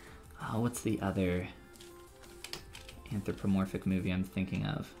what's the other anthropomorphic movie I'm thinking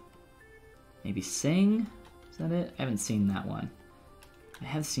of? Maybe Sing? Is that it? I haven't seen that one. I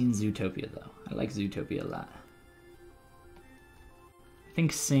have seen Zootopia though. I like Zootopia a lot. I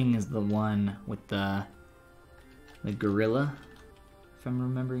think Sing is the one with the gorilla, if I'm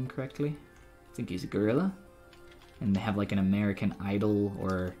remembering correctly. I think he's a gorilla. And they have like an American Idol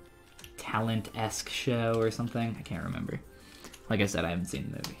or talent-esque show or something. I can't remember. Like I said, I haven't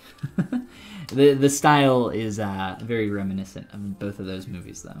seen the movie. the style is very reminiscent of both of those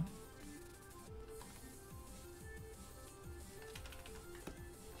movies though.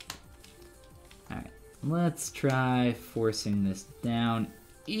 Alright, let's try forcing this down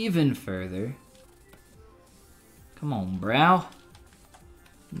even further. Come on, brow.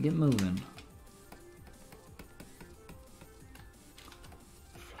 Get moving.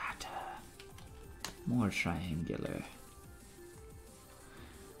 Flatter. More triangular.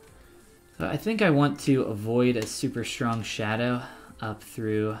 So I think I want to avoid a super strong shadow up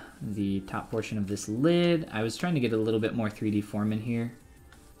through the top portion of this lid. I was trying to get a little bit more 3D form in here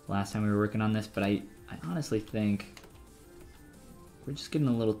last time we were working on this, but I honestly think we're just getting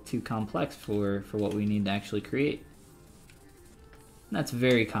a little too complex for what we need to actually create. And that's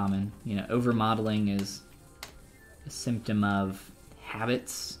very common. You know, over modeling is a symptom of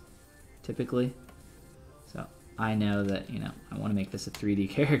habits, typically. So I know that, you know, I want to make this a 3D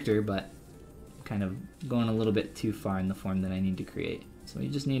character, but I'm kind of going a little bit too far in the form that I need to create. So you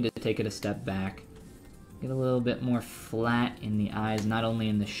just need to take it a step back, get a little bit more flat in the eyes, not only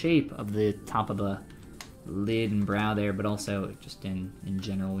in the shape of the top of the lid and brow there, but also just in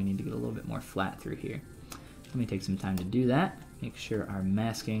general, we need to get a little bit more flat through here. Let me take some time to do that. Make sure our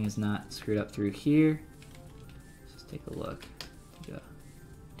masking is not screwed up through here. Let's just take a look.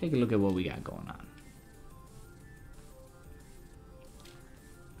 Take a look at what we got going on.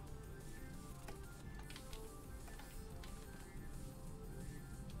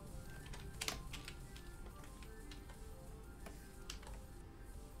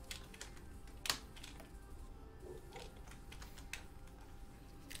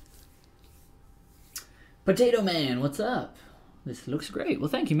 Potato Man, what's up? this looks great. Well,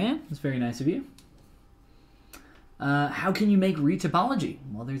 thank you, man. That's very nice of you. How can you make retopology?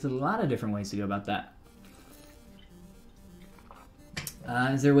 Well, there's a lot of different ways to go about that.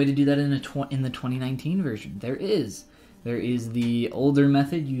 Is there a way to do that in the 2019 version? There is. There is the older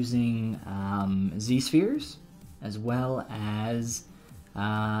method using Z-spheres, as well as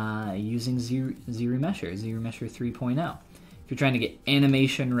using ZRemesher 3.0. If you're trying to get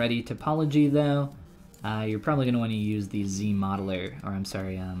animation ready topology, though, you're probably going to want to use the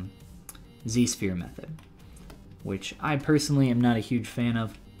Z-sphere method, which I personally am not a huge fan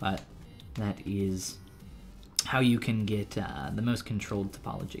of, but that is how you can get the most controlled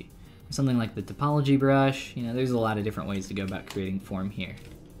topology. Something like the topology brush, you know, there's a lot of different ways to go about creating form here.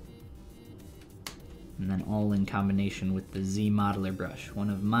 And then all in combination with the Z modeler brush, one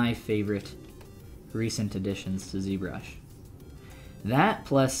of my favorite recent additions to ZBrush. That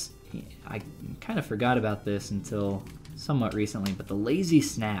plus, I kind of forgot about this until somewhat recently, but the lazy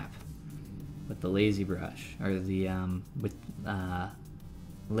snap with the lazy brush, or the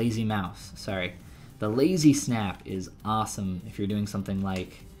lazy mouse, sorry. The lazy snap is awesome if you're doing something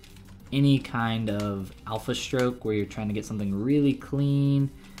like any kind of alpha stroke where you're trying to get something really clean,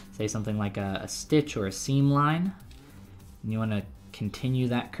 say something like a stitch or a seam line, and you want to continue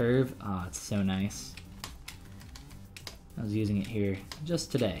that curve. Oh, it's so nice. I was using it here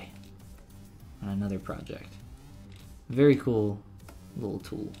just today on another project. Very cool little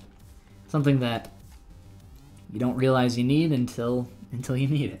tool. Something that you don't realize you need until you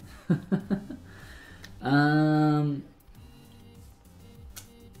need it.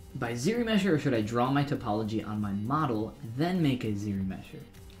 By ZRemesher, or should I draw my topology on my model, then make a ZRemesher?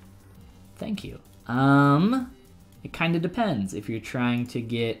 Thank you. It kind of depends. If you're trying to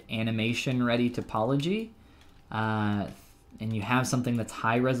get animation ready topology, and you have something that's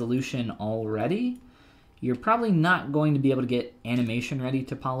high resolution already, you're probably not going to be able to get animation ready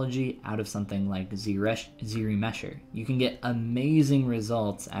topology out of something like ZRemesher. You can get amazing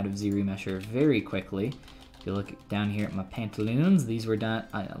results out of ZRemesher very quickly. If you look down here at my pantaloons, these were done,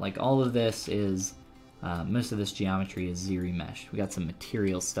 like all of this is, most of this geometry is ZRemeshed. We got some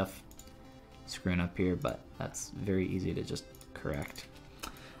material stuff screwing up here, but that's very easy to just correct.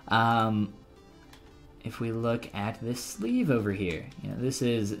 If we look at this sleeve over here, you know, this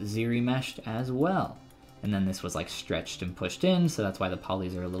is ZRemeshed as well. And then this was like stretched and pushed in, so that's why the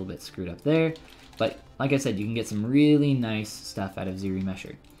polys are a little bit screwed up there. But like I said, you can get some really nice stuff out of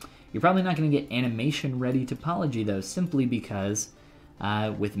ZRemesher. You're probably not going to get animation ready topology though, simply because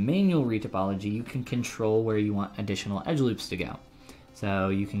with manual retopology, you can control where you want additional edge loops to go. So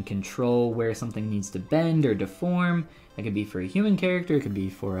you can control where something needs to bend or deform. That could be for a human character, it could be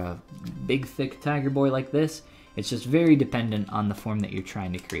for a big thick tiger boy like this. It's just very dependent on the form that you're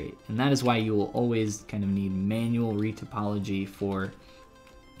trying to create. And that is why you will always kind of need manual retopology for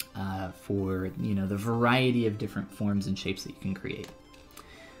you know, the variety of different forms and shapes that you can create.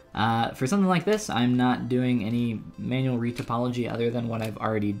 For something like this, I'm not doing any manual retopology other than what I've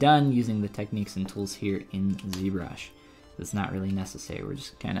already done using the techniques and tools here in ZBrush. It's not really necessary. We're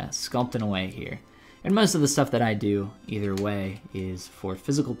just kind of sculpting away here. And most of the stuff that I do, either way, is for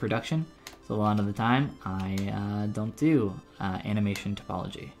physical production. So a lot of the time, I don't do animation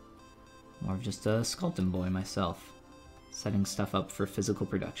topology. More of just a sculpting boy myself, setting stuff up for physical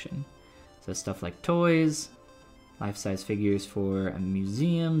production. So stuff like toys, life-size figures for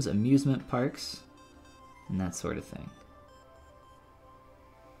museums, amusement parks, and that sort of thing.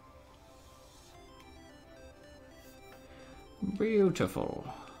 Beautiful.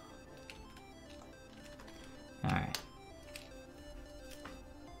 Alright.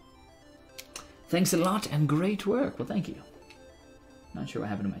 Thanks a lot and great work. Well, thank you. Not sure what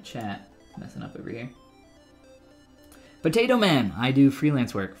happened to my chat. Messing up over here. Potato Man. I do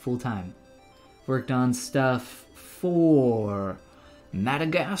freelance work full-time. Worked on stuff for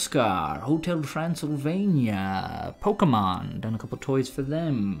Madagascar, Hotel Transylvania, Pokemon. Done a couple toys for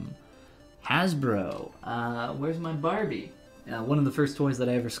them. Hasbro. Where's my Barbie? One of the first toys that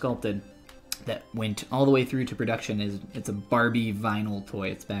I ever sculpted that went all the way through to production it's a Barbie vinyl toy.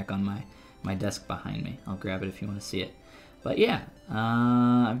 It's back on my desk behind me. I'll grab it if you want to see it. But yeah,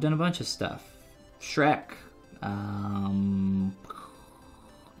 I've done a bunch of stuff. Shrek. I'm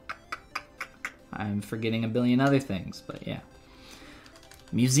forgetting a billion other things, but yeah.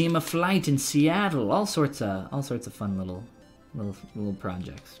 Museum of Flight in Seattle. All sorts of fun little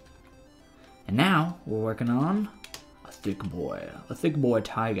projects. And now we're working on a thick boy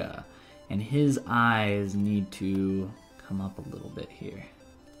tiger, and his eyes need to come up a little bit here.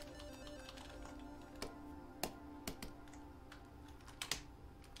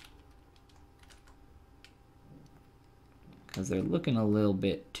 because they're looking a little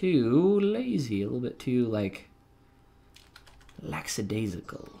bit too lazy, a little bit too like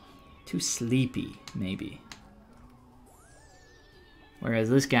lackadaisical, too sleepy maybe. Whereas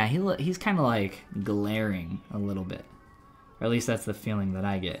this guy, he's kind of like glaring a little bit, or at least that's the feeling that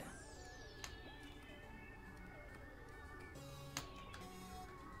I get.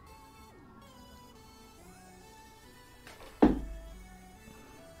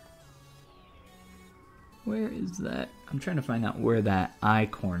 Where is that? I'm trying to find out where that eye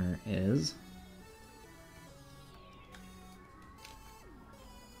corner is.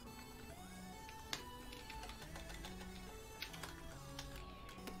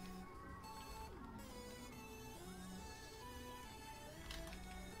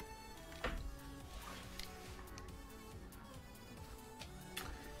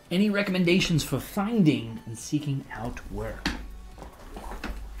 Any recommendations for finding and seeking out work?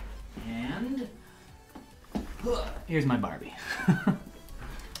 And here's my Barbie.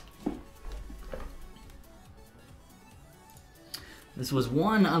 This was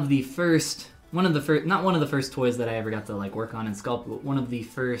not one of the first toys that I ever got to like work on and sculpt, but one of the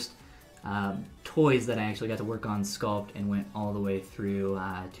first toys that I actually got to work on, sculpt, and went all the way through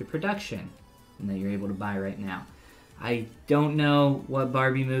to production, and that you're able to buy right now. I don't know what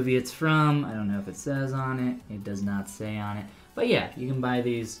Barbie movie it's from. I don't know if it says on it. It does not say on it. But yeah, you can buy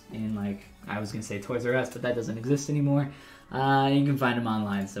these in, like, I was going to say Toys R Us, but that doesn't exist anymore. You can find them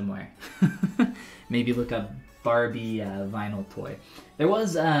online somewhere. Maybe look up Barbie vinyl toy. There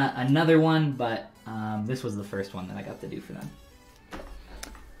was another one, but this was the first one that I got to do for them.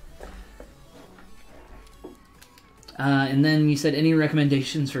 And then you said, any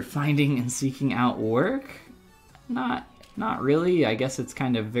recommendations for finding and seeking out work? Not really. I guess it's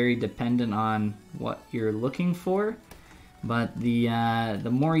kind of very dependent on what you're looking for. But the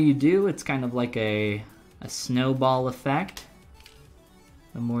more you do, it's kind of like a snowball effect.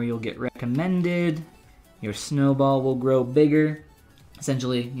 The more you'll get recommended, your snowball will grow bigger.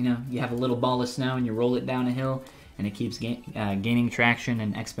 Essentially, you know, you have a little ball of snow and you roll it down a hill, and it keeps gaining traction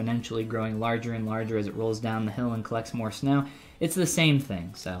and exponentially growing larger and larger as it rolls down the hill and collects more snow. It's the same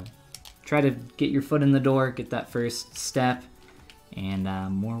thing, so try to get your foot in the door, get that first step, and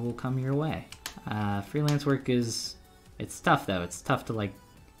more will come your way. Freelance work it's tough though. It's tough to like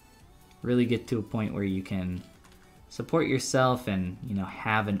really get to a point where you can support yourself and, you know,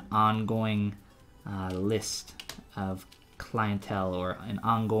 have an ongoing list of clientele or an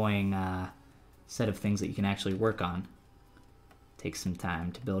ongoing set of things that you can actually work on. It takes some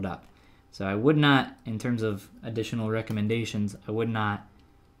time to build up. So I would not, in terms of additional recommendations, I would not,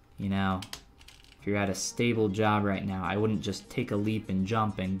 you know, if you're at a stable job right now, I wouldn't just take a leap and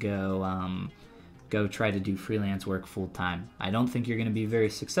jump and go try to do freelance work full time. I don't think you're going to be very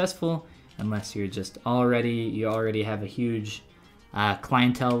successful unless you're just you already have a huge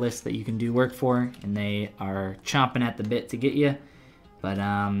clientele list that you can do work for, and they are chomping at the bit to get you. But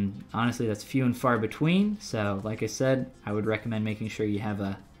honestly, that's few and far between. So like I said, I would recommend making sure you have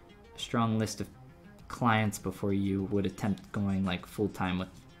a strong list of clients before you would attempt going like full time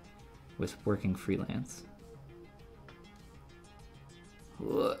with working freelance.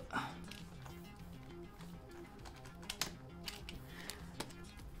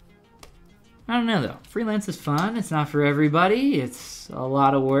 I don't know though. Freelance is fun. It's not for everybody. It's a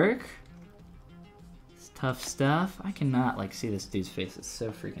lot of work. It's tough stuff. I cannot like see this dude's face. It's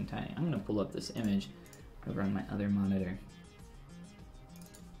so freaking tiny. I'm gonna pull up this image over on my other monitor.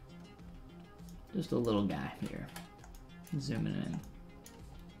 Just a little guy here. Zooming in.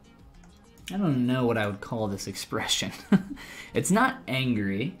 I don't know what I would call this expression. It's not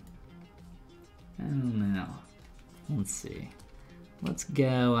angry. I don't know. Let's see. Let's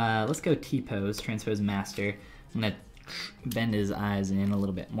go T-pose, transpose master. I'm gonna bend his eyes in a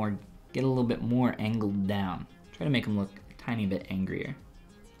little bit more, get a little bit more angled down. Try to make him look a tiny bit angrier.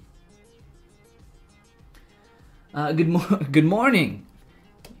 Good morning.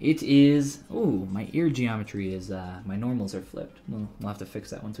 It is, oh, my ear geometry is, my normals are flipped. We'll have to fix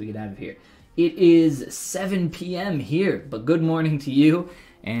that once we get out of here. It is 7 p.m. here, but good morning to you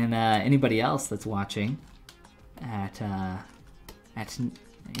and anybody else that's watching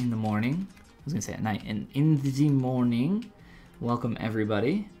in the morning. I was gonna say at night, and in the morning. Welcome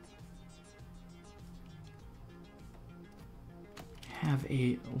everybody. Have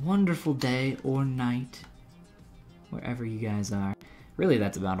a wonderful day or night wherever you guys are. Really,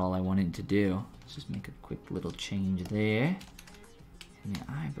 that's about all I wanted to do. Let's just make a quick little change there in the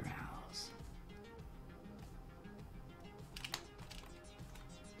eyebrows.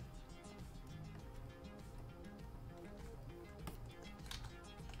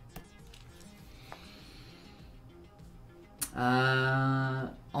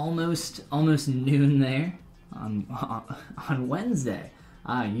 almost noon there on Wednesday.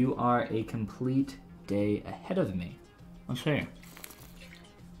 You are a complete day ahead of me. Let's see.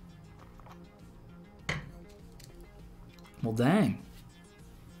 Well, dang.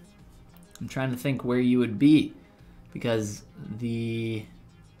 I'm trying to think where you would be, because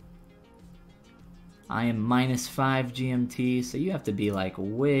I am -5 GMT, so you have to be like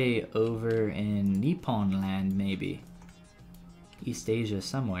way over in Nippon land, maybe. East Asia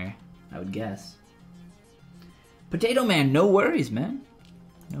somewhere, I would guess. Potato Man, no worries, man.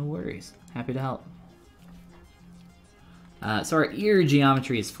 No worries. Happy to help. So our ear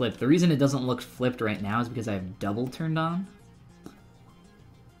geometry is flipped. The reason it doesn't look flipped right now is because I have double turned on.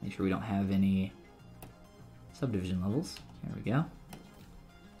 Make sure we don't have any subdivision levels. There we go.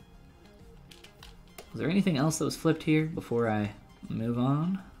 Was there anything else that was flipped here before I move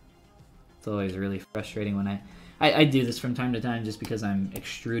on? It's always really frustrating when I do this from time to time just because I'm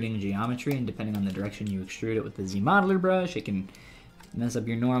extruding geometry, and depending on the direction you extrude it with the ZModeler brush, it can mess up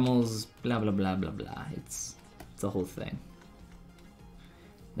your normals, blah, blah, blah, blah, blah. It's a whole thing.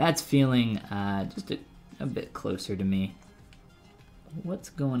 That's feeling just a bit closer to me. What's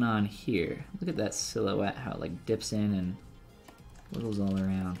going on here? Look at that silhouette, how it like dips in and wiggles all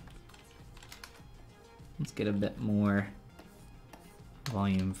around. Let's get a bit more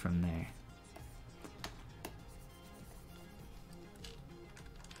volume from there.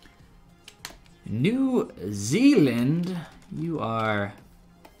 New Zealand, you are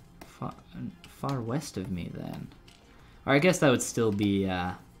far west of me then. Or I guess that would still be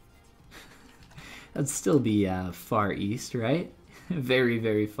far east, right? Very,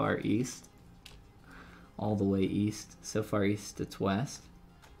 very far east. All the way east. So far east it's west.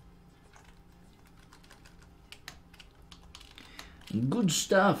 Good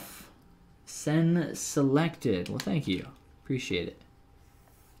stuff. Sen selected. Well, thank you. Appreciate it.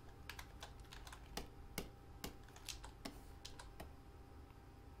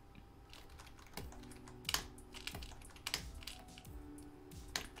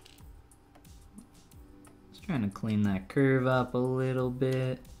 Trying to clean that curve up a little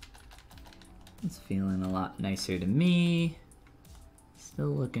bit. It's feeling a lot nicer to me.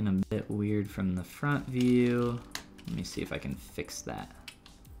 Still looking a bit weird from the front view. Let me see if I can fix that.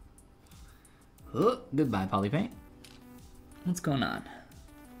 Oh, goodbye, Polypaint. What's going on?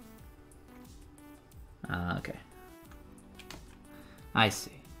 Okay. I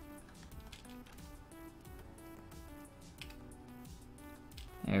see.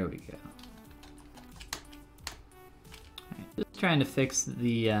 There we go. Just trying to fix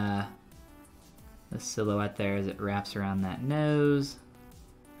the silhouette there as it wraps around that nose.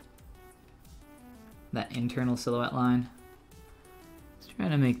 That internal silhouette line. Just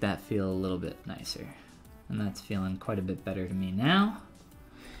trying to make that feel a little bit nicer. And that's feeling quite a bit better to me now.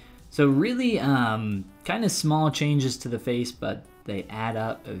 So really kind of small changes to the face, but they add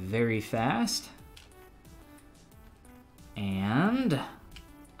up very fast. And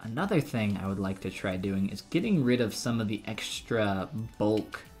another thing I would like to try doing is getting rid of some of the extra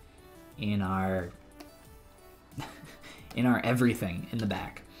bulk in our everything in the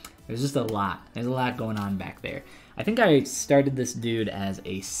back. There's just a lot. There's a lot going on back there. I think I started this dude as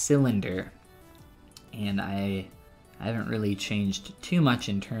a cylinder, and I haven't really changed too much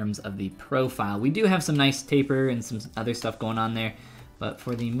in terms of the profile. We do have some nice taper and some other stuff going on there, but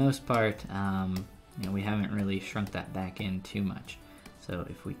for the most part, you know, we haven't really shrunk that back in too much. So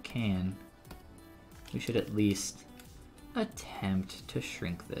if we can, we should at least attempt to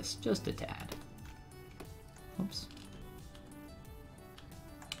shrink this just a tad. Oops.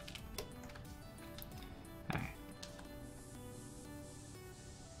 All right.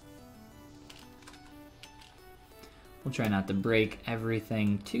 We'll try not to break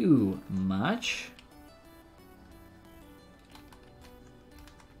everything too much.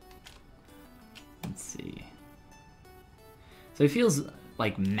 Let's see. So it feels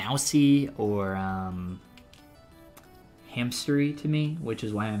like mousy or hamstery to me, which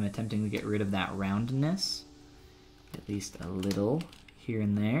is why I'm attempting to get rid of that roundness. At least a little here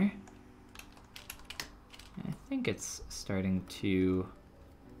and there. I think it's starting to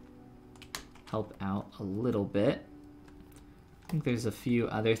help out a little bit. I think there's a few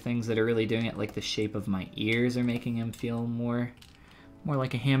other things that are really doing it, like the shape of my ears are making him feel more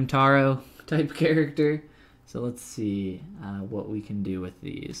like a Hamtaro type character. So let's see what we can do with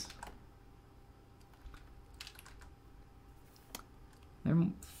these. They're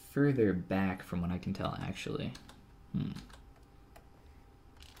further back from what I can tell, actually.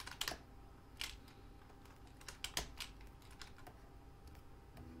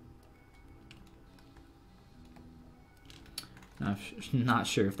 Not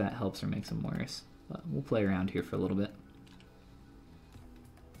sure if that helps or makes them worse, but we'll play around here for a little bit.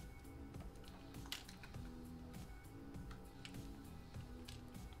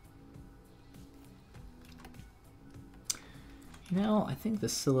 You know, I think the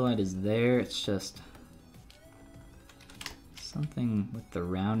silhouette is there, it's just something with the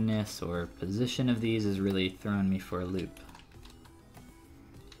roundness or position of these is really throwing me for a loop.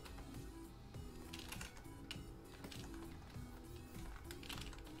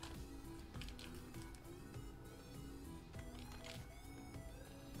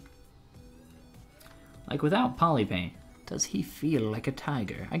 Like, without poly paint, does he feel like a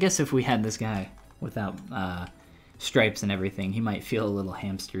tiger? I guess if we had this guy without stripes and everything, he might feel a little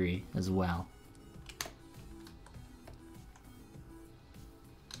hamstery as well.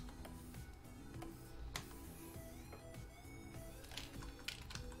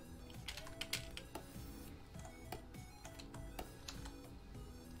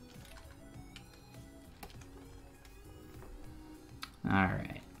 All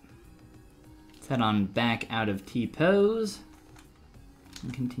right. Let's head on back out of T-pose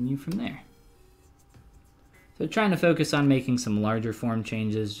and continue from there. So trying to focus on making some larger form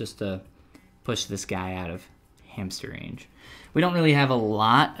changes just to push this guy out of hamster range. We don't really have a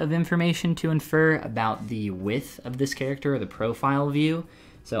lot of information to infer about the width of this character or the profile view,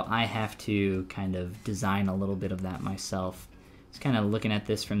 so I have to kind of design a little bit of that myself. Just kind of looking at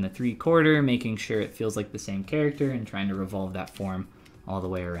this from the 3/4, making sure it feels like the same character and trying to revolve that form all the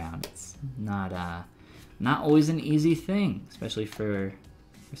way around. It's not always an easy thing, especially for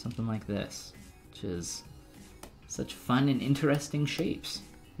something like this, which is such fun and interesting shapes.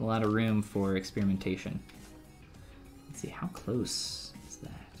 A lot of room for experimentation. Let's see, how close is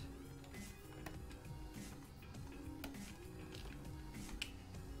that?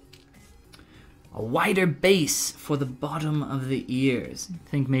 A wider base for the bottom of the ears. I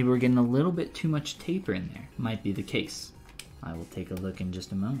think maybe we're getting a little bit too much taper in there. Might be the case. I will take a look in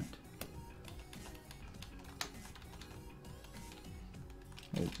just a moment.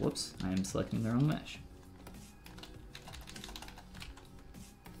 Oh, whoops, I am selecting the wrong mesh.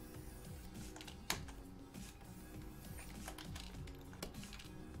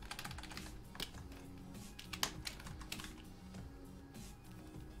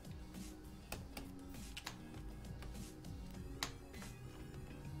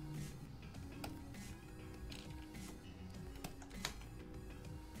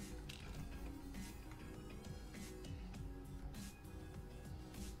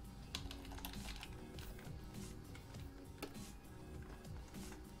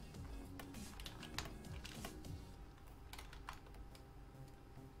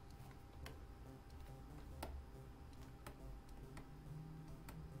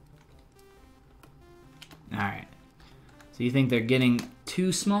 Alright, so you think they're getting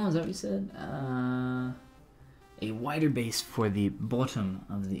too small, is that what you said? A wider base for the bottom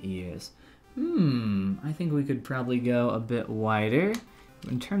of the ears. I think we could probably go a bit wider.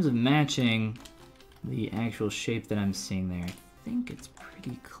 In terms of matching the actual shape that I'm seeing there, I think it's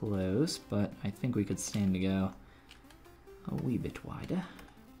pretty close, but I think we could stand to go a wee bit wider.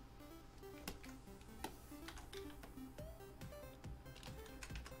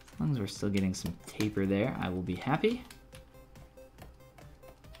 As long as we're still getting some taper there, I will be happy.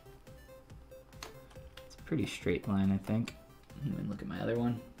 It's a pretty straight line, I think. Let me look at my other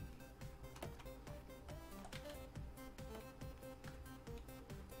one.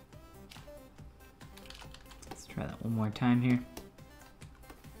 Let's try that one more time here.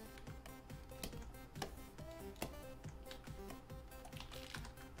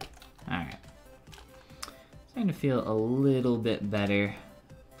 Alright. Starting to feel a little bit better.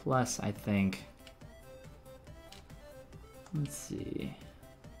 Plus, I think, let's see,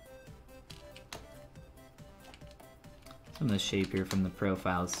 some of the shape here from the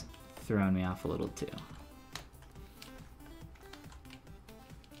profile's throwing me off a little too.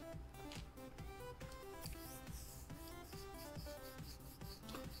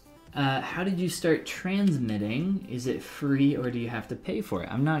 How did you start transmitting? Is it free or do you have to pay for it?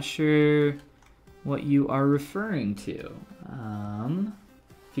 I'm not sure what you are referring to.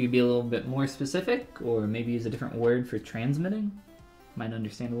 If you could be a little bit more specific, or maybe use a different word for transmitting, might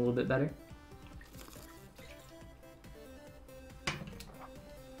understand a little bit better.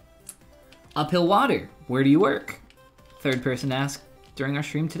 Uphill water, where do you work? Third person asked during our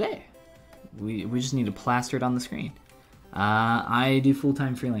stream today. We just need to plaster it on the screen. I do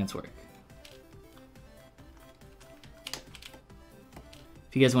full-time freelance work.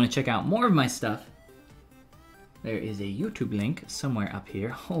 If you guys want to check out more of my stuff, there is a YouTube link somewhere up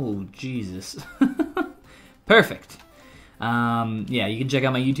here. Oh, Jesus. Perfect. Yeah, you can check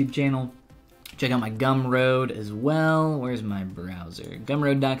out my YouTube channel. Check out my Gumroad as well. Where's my browser?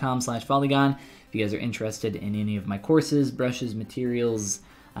 Gumroad.com/Follygon. If you guys are interested in any of my courses, brushes, materials,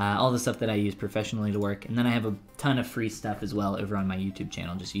 all the stuff that I use professionally to work. And then I have a ton of free stuff as well over on my YouTube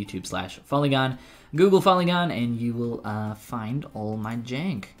channel, just YouTube/Follygon. Google Follygon, and you will find all my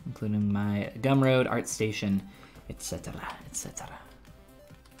jank, including my Gumroad, ArtStation, etc., etc.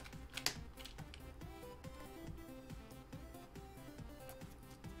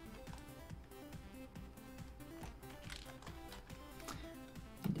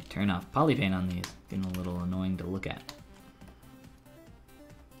 Need to turn off polypaint on these. Getting a little annoying to look at.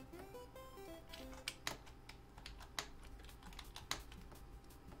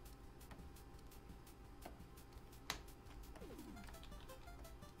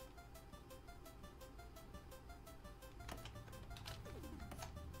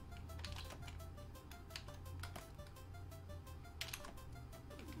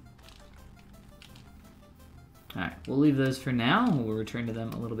 Alright, we'll leave those for now. We'll return to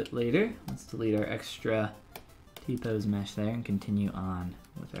them a little bit later. Let's delete our extra T-pose mesh there and continue on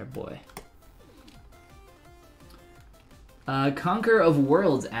with our boy. Conqueror of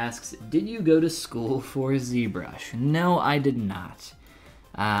Worlds asks, did you go to school for ZBrush? No, I did not.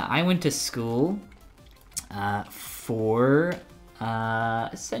 I went to school for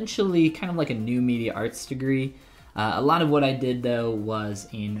essentially kind of like a new media arts degree. A lot of what I did, though, was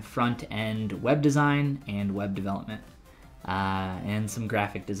in front-end web design and web development, and some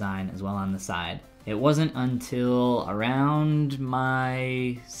graphic design as well on the side. It wasn't until around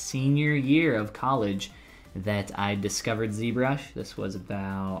my senior year of college that I discovered ZBrush. This was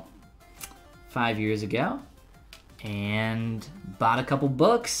about 5 years ago, and bought a couple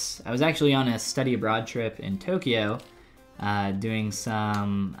books. I was actually on a study abroad trip in Tokyo, doing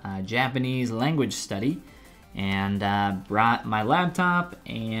some Japanese language study, and brought my laptop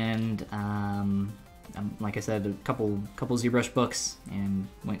and like I said, a couple ZBrush books, and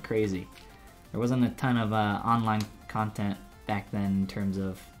went crazy. There wasn't a ton of online content back then in terms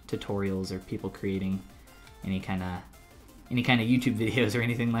of tutorials or people creating any kind of YouTube videos or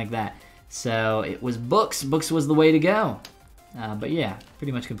anything like that. So it was books. Books was the way to go. But yeah,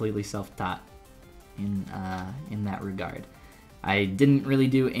 pretty much completely self-taught in that regard. I didn't really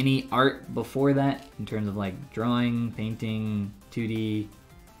do any art before that in terms of like drawing, painting, 2D.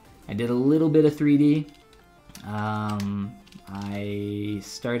 I did a little bit of 3D. I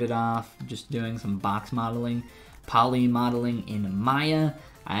started off just doing some box modeling, poly modeling in Maya.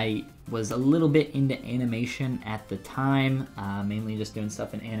 I was a little bit into animation at the time, mainly just doing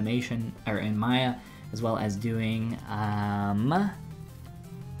stuff in animation or in Maya, as well as doing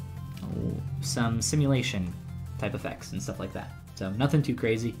some simulation type effects and stuff like that. So nothing too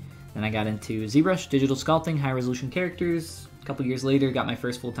crazy. Then I got into ZBrush, digital sculpting, high resolution characters. A couple years later, got my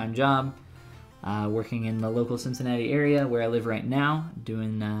first full-time job, working in the local Cincinnati area where I live right now,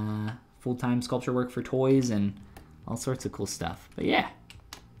 doing full-time sculpture work for toys and all sorts of cool stuff. But yeah,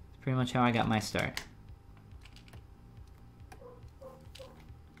 that's pretty much how I got my start.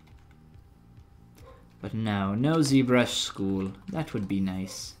 But no ZBrush school. That would be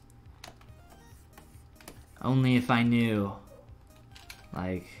nice. Only if I knew,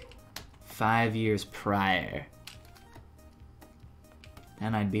 like, 5 years prior.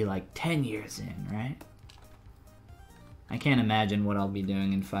 Then I'd be like 10 years in, right? I can't imagine what I'll be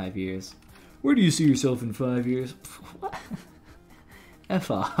doing in 5 years. Where do you see yourself in 5 years? What?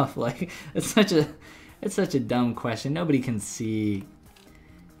 F off. Like, it's such a dumb question. Nobody can see,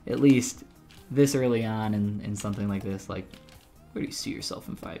 at least this early on in something like this, like, where do you see yourself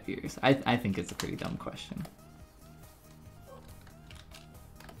in 5 years? I think it's a pretty dumb question.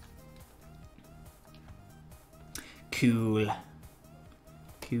 Cool.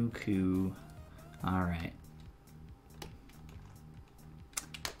 Cool. Alright.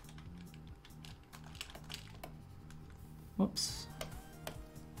 Whoops.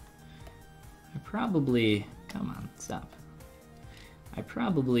 Come on, stop. I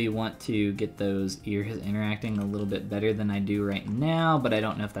probably want to get those ears interacting a little bit better than I do right now, but I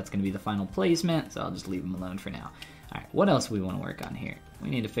don't know if that's going to be the final placement, so I'll just leave them alone for now. Alright, what else do we want to work on here? We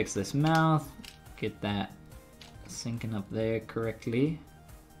need to fix this mouth, get that syncing up there correctly.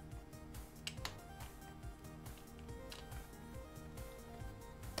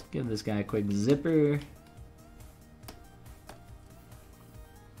 Give this guy a quick zipper.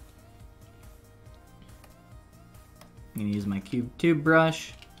 I'm going to use my cube tube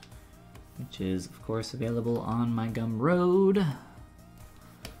brush, which is of course available on my Gumroad.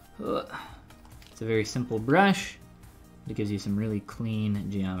 It's a very simple brush, but it gives you some really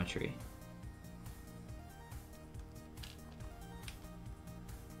clean geometry.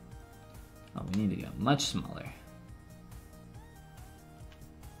 Oh, we need to go much smaller.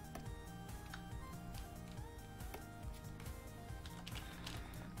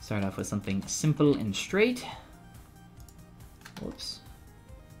 Start off with something simple and straight. Whoops.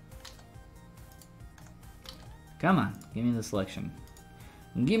 Come on, give me the selection.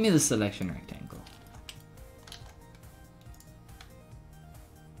 Give me the selection rectangle.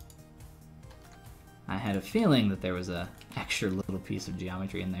 I had a feeling that there was a extra little piece of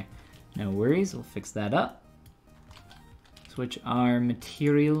geometry in there. No worries, we'll fix that up. Switch our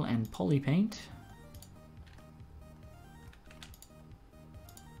material and poly paint.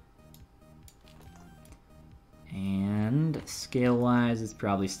 And scale-wise, it's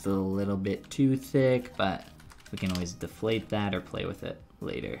probably still a little bit too thick, but we can always deflate that or play with it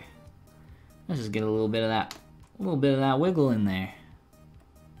later. Let's just get a little bit of that wiggle in there.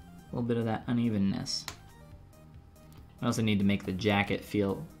 A little bit of that unevenness. I also need to make the jacket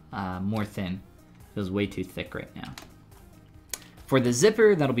feel more thin. It feels way too thick right now. For the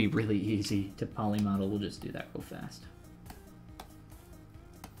zipper, that'll be really easy to poly model. We'll just do that real fast.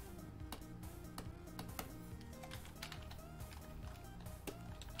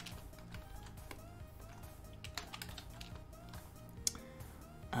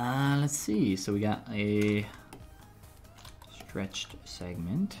 Let's see, so we got a stretched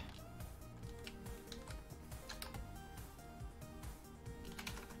segment.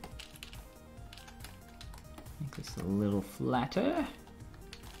 Make this a little flatter.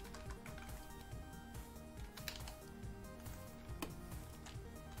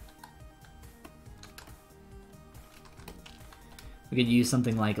 We could use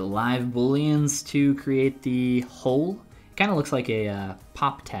something like live booleans to create the hole. It kind of looks like a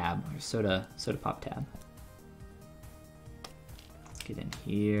pop tab, or soda pop tab. Let's get in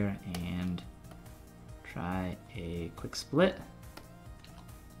here and try a quick split.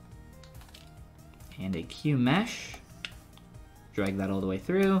 And a Q mesh. Drag that all the way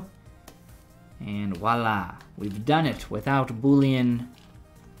through. And voila, we've done it without booleans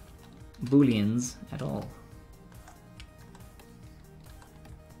at all.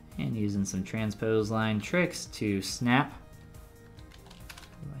 And using some transpose line tricks to snap.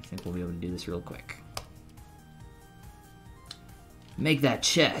 I think we'll be able to do this real quick. Make that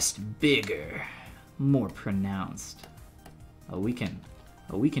chest bigger, more pronounced. Oh, we can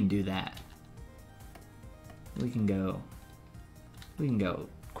do that. We can go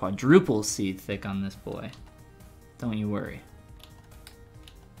quadruple C thick on this boy. Don't you worry.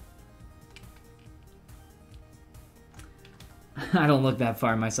 I don't look that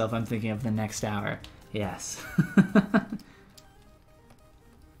far myself. I'm thinking of the next hour. Yes.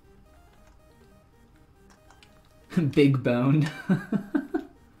 Big boned.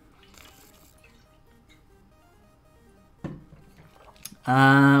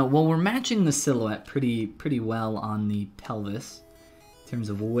 Well, we're matching the silhouette pretty well on the pelvis in terms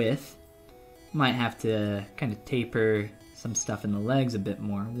of width. Might have to kind of taper some stuff in the legs a bit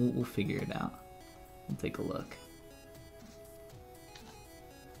more. We'll figure it out. We'll take a look.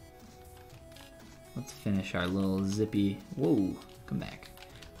 Let's finish our little zippy, whoa, come back.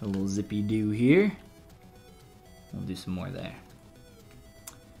 A little zippy do here. We'll do some more there.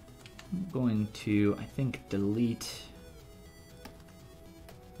 I'm going to, I think, delete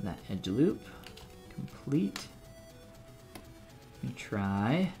that edge loop. Complete. Let me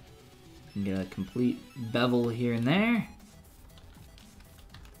try and get a complete bevel here and there,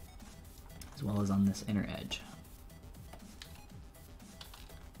 as well as on this inner edge.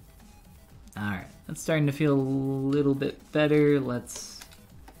 Alright, that's starting to feel a little bit better. Let's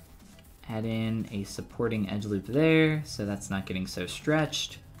add in a supporting edge loop there, so that's not getting so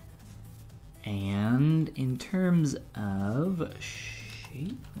stretched. And in terms of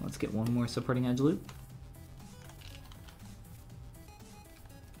shape, let's get one more supporting edge loop.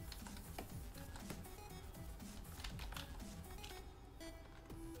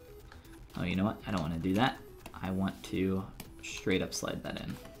 Oh, you know what? I don't want to do that. I want to straight up slide that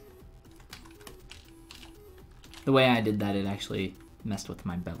in. The way I did that, it actually messed with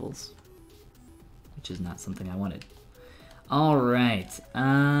my bevels, which is not something I wanted. All right,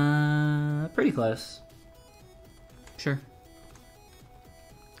 pretty close. Sure.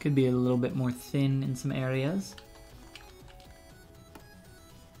 Could be a little bit more thin in some areas.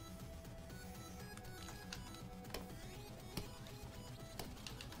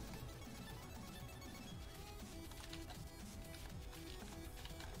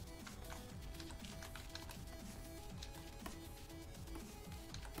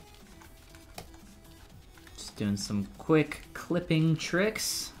 Doing some quick clipping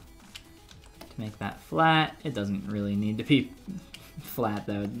tricks to make that flat. It doesn't really need to be flat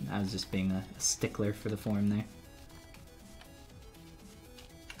though. I was just being a stickler for the form there.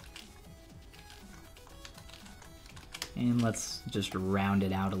 And let's just round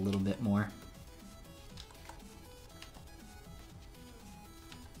it out a little bit more.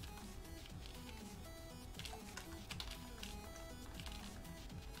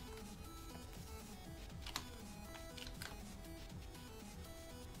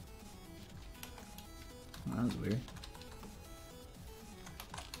 That was weird.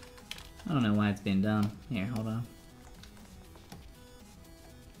 I don't know why it's being done. Here, hold on.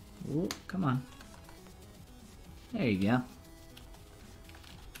 Ooh, come on. There you go.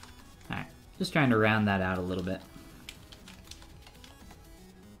 Alright, just trying to round that out a little bit.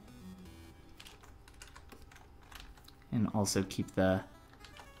 And also keep the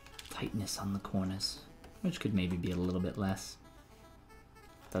tightness on the corners, which could maybe be a little bit less.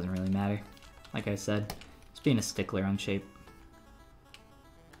 Doesn't really matter. Like I said, just being a stickler on shape.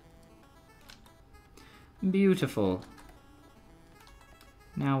 Beautiful.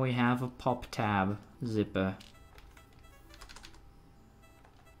 Now we have a pop tab zipper.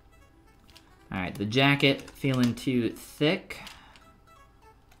 Alright, the jacket feeling too thick.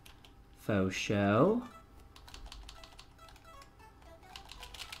 Faux show.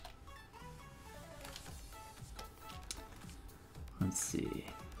 Let's see.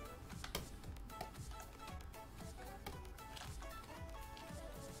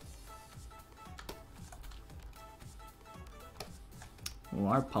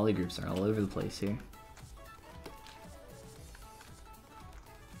 Well, our polygroups are all over the place here.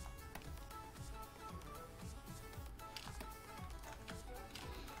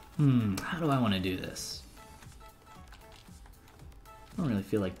 How do I want to do this? I don't really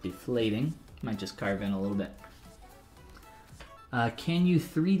feel like deflating. Might just carve in a little bit. Can you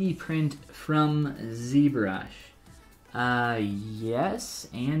 3D print from ZBrush? Yes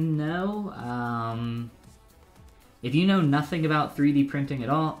and no. If you know nothing about 3D printing at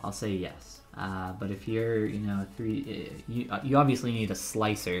all, I'll say yes. But if you're, you obviously need a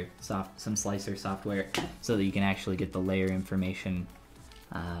slicer, some slicer software, so that you can actually get the layer information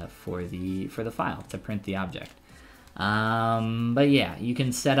for the file to print the object. But yeah, you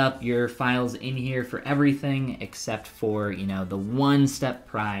can set up your files in here for everything except for, the one step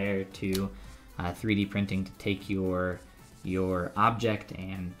prior to 3D printing to take your object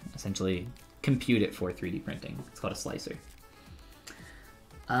and essentially compute it for 3D printing. It's called a slicer.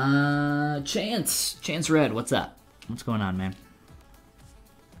 Chance Red, what's up? What's going on, man?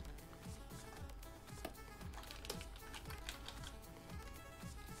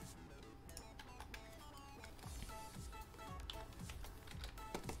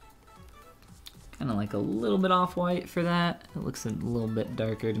 Kind of like a little bit off-white for that. It looks a little bit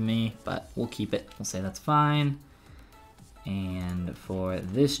darker to me, but we'll keep it. We'll say that's fine. And for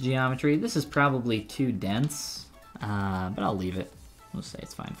this geometry, this is probably too dense, but I'll leave it. We'll say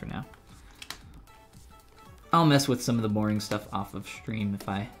it's fine for now. I'll mess with some of the boring stuff off of stream if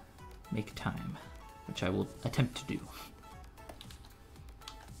I make time, which I will attempt to do.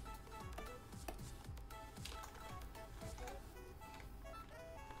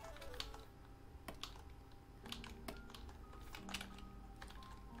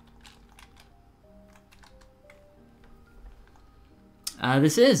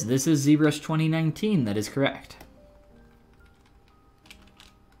 This is ZBrush 2019, that is correct.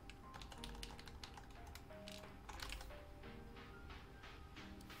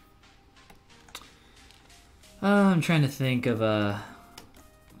 I'm trying to think of a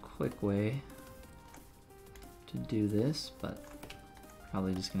quick way to do this, but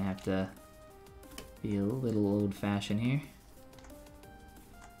probably just gonna have to be a little old-fashioned here.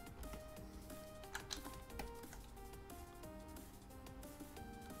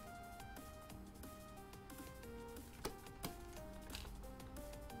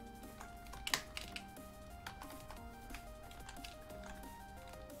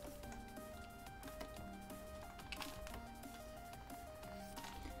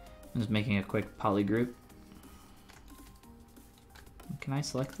 I'm just making a quick poly group. Can I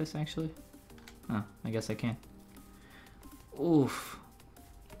select this actually? Oh, I guess I can. Oof.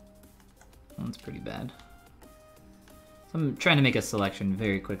 That's pretty bad. So I'm trying to make a selection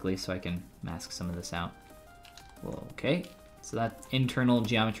very quickly so I can mask some of this out. Well, okay, so that internal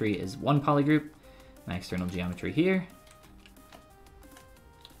geometry is one poly group. My external geometry here.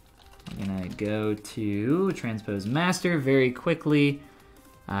 I'm gonna go to transpose master very quickly.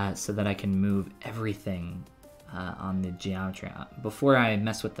 So that I can move everything on the geometry. Before I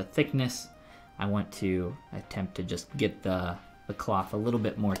mess with the thickness, I want to attempt to just get the cloth a little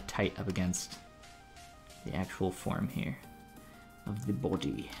bit more tight up against the actual form here. of the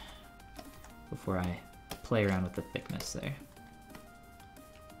body before I play around with the thickness there.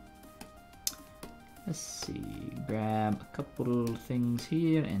 Let's see, grab a couple things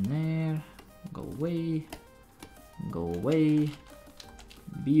here and there, go away,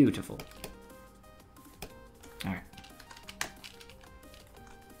 beautiful. All right.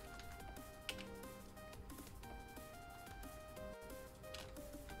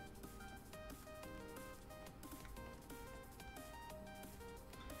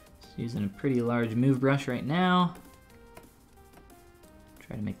 Just using a pretty large move brush right now.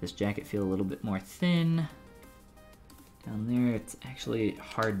 Try to make this jacket feel a little bit more thin. Down there, it's actually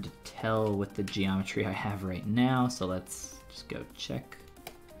hard to tell with the geometry I have right now, so let's just go check.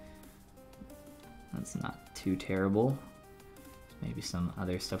 That's not too terrible. Maybe some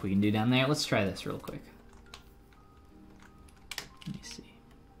other stuff we can do down there. Let's try this real quick. Let me see.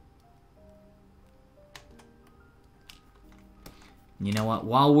 You know what?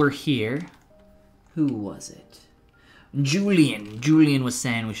 While we're here, who was it? Julian. Julian was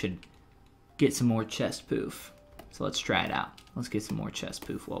saying we should get some more chest poof. So let's try it out. Let's get some more chest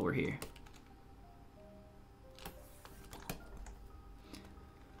poof while we're here.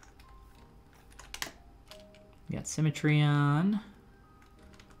 Got symmetry on.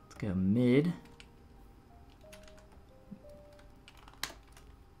 Let's go mid.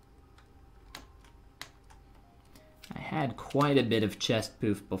 I had quite a bit of chest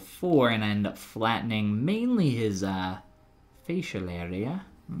poof before, and I ended up flattening mainly his facial area.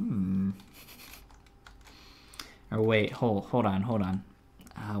 Or wait, hold on.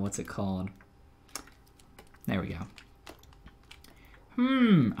 What's it called? There we go.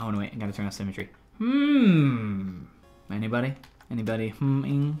 Oh no, wait, I gotta turn off symmetry. Anybody? Anybody?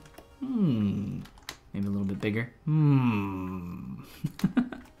 Maybe a little bit bigger.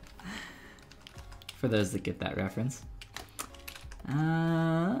 For those that get that reference.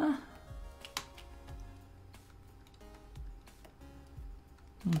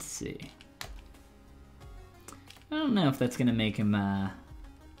 Let's see. I don't know if that's gonna make him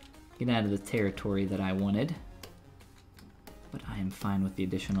get out of the territory that I wanted, but I am fine with the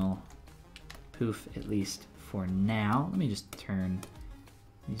additional poof, at least for now. Let me just turn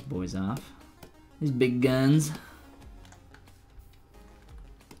these boys off. These big guns.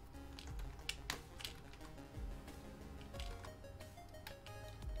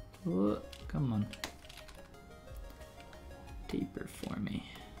 Oh, come on. Taper for me.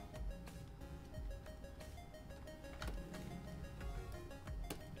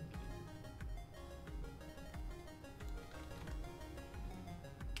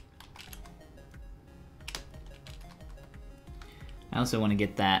 I also want to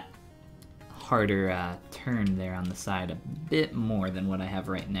get that harder turn there on the side a bit more than what I have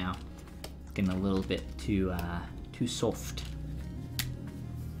right now. It's getting a little bit too soft.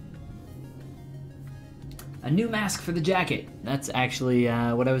 A new mask for the jacket. That's actually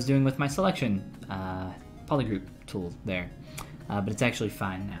what I was doing with my selection polygroup tool there. But it's actually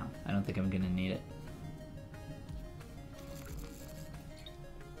fine now. I don't think I'm gonna need it.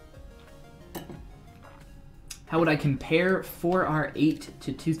 How would I compare 4R8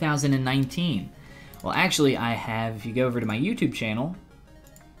 to 2019? Well, actually, I have, if you go over to my YouTube channel,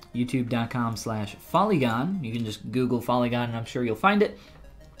 youtube.com/Follygon, you can just Google Follygon and I'm sure you'll find it.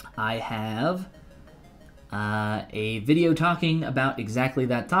 I have a video talking about exactly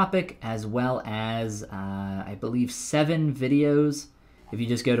that topic, as well as, I believe, 7 videos. If you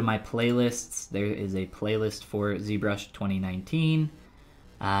just go to my playlists, there is a playlist for ZBrush 2019.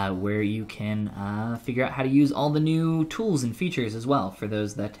 Where you can figure out how to use all the new tools and features as well, for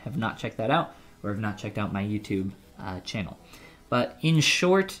those that have not checked that out or have not checked out my YouTube channel. But in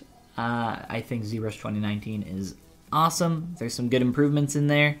short, I think ZBrush 2019 is awesome. There's some good improvements in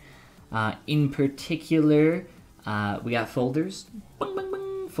there. In particular, we got folders. Bing, bing,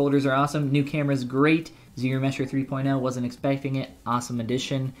 bing. Folders are awesome. New camera's great. ZRemesher 3.0, wasn't expecting it. Awesome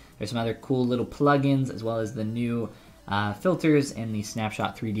addition. There's some other cool little plugins, as well as the new filters and the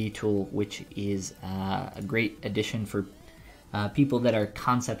Snapshot 3D tool, which is a great addition for people that are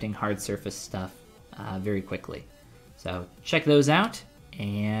concepting hard surface stuff very quickly. So check those out,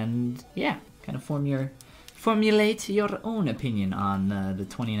 and yeah, kind of formulate your own opinion on the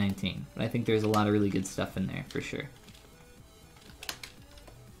 2019. But I think there's a lot of really good stuff in there for sure.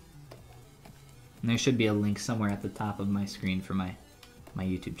 And there should be a link somewhere at the top of my screen for my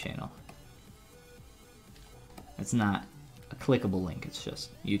YouTube channel. It's not a clickable link, it's just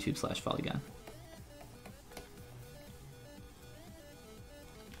YouTube/Follygon.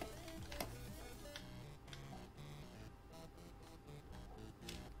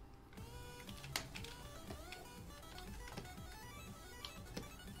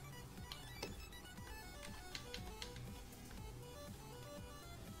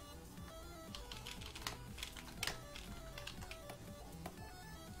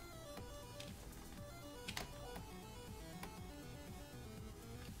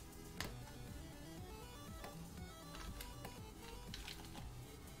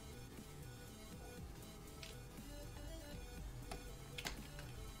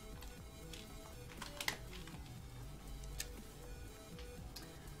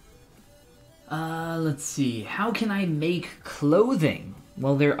 Let's see. How can I make clothing?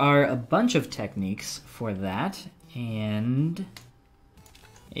 Well, there are a bunch of techniques for that, and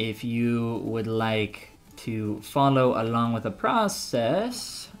if you would like to follow along with the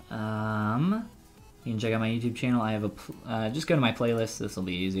process, you can check out my YouTube channel. I have just go to my playlist. This will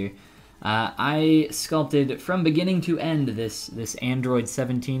be easier. I sculpted from beginning to end this Android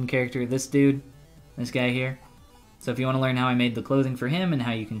 17 character, this dude, this guy here. So if you want to learn how I made the clothing for him and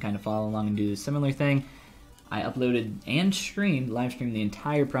how you can kind of follow along and do a similar thing, I uploaded and live streamed the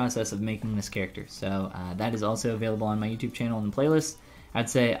entire process of making this character. So that is also available on my YouTube channel and playlist. I'd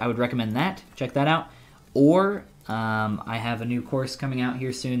say I would recommend that. Check that out. Or I have a new course coming out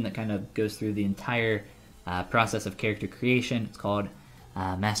here soon that kind of goes through the entire process of character creation. It's called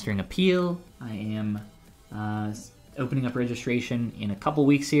Mastering Appeal. I am opening up registration in a couple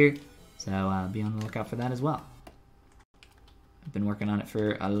weeks here, so be on the lookout for that as well. I've been working on it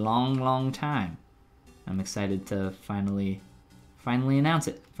for a long time. I'm excited to finally announce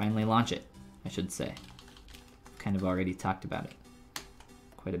it, finally launch it, I should say. Kind of already talked about it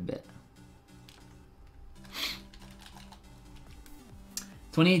quite a bit.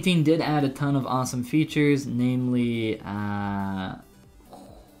 2018 did add a ton of awesome features, namely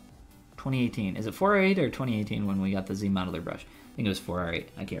 2018. Is it 408 or 2018 when we got the Z Modeler brush? I think it was 408.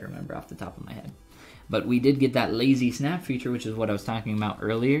 I can't remember off the top of my head. But we did get that lazy snap feature, which is what I was talking about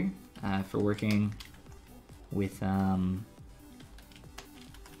earlier, for working with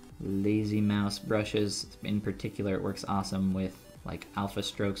lazy mouse brushes. In particular, it works awesome with like alpha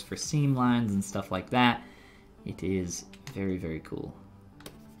strokes for seam lines and stuff like that. It is very cool.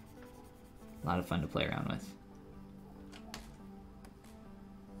 A lot of fun to play around with.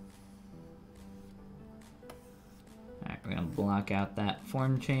 Alright, we're gonna block out that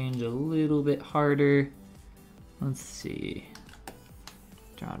form change a little bit harder. Let's see.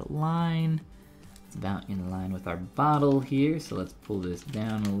 Draw a line. It's about in line with our bottle here, so let's pull this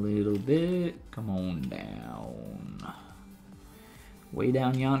down a little bit. Come on down. Way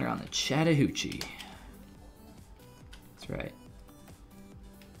down yonder on the Chattahoochee. That's right.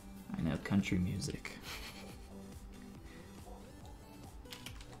 I know country music.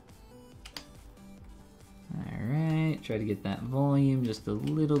 Alright, try to get that volume just a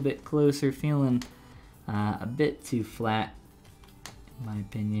little bit closer. Feeling a bit too flat, in my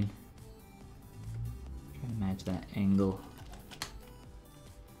opinion. Try to match that angle.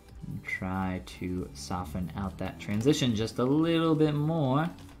 And try to soften out that transition just a little bit more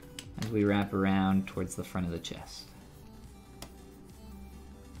as we wrap around towards the front of the chest.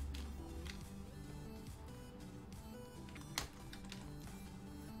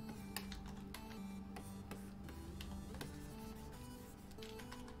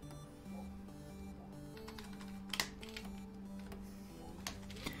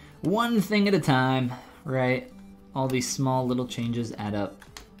 One thing at a time, right? All these small little changes add up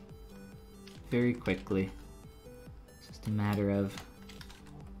very quickly. It's just a matter of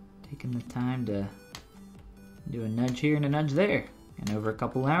taking the time to do a nudge here and a nudge there. And over a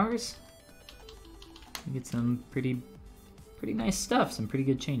couple hours, you get some pretty nice stuff, some pretty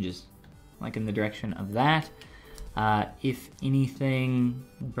good changes. Like in the direction of that. If anything,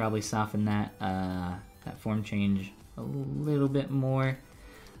 we'll probably soften that, that form change a little bit more.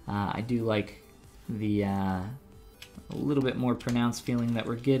 I do like the a little bit more pronounced feeling that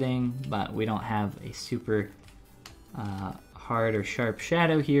we're getting, but we don't have a super hard or sharp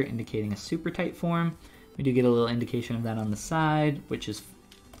shadow here indicating a super tight form. We do get a little indication of that on the side, which is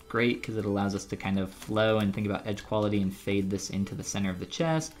great because it allows us to kind of flow and think about edge quality and fade this into the center of the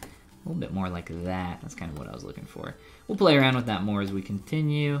chest. A little bit more like that. That's kind of what I was looking for. We'll play around with that more as we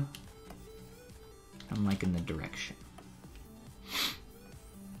continue. I'm liking the direction.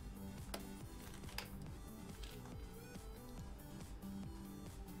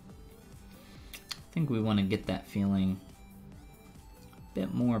 I think we want to get that feeling a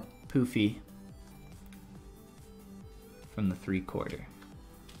bit more poofy from the 3/4.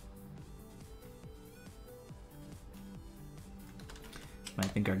 But I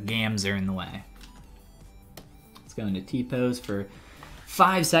think our gams are in the way. Let's go into T-pose for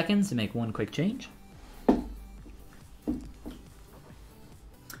 5 seconds to make one quick change.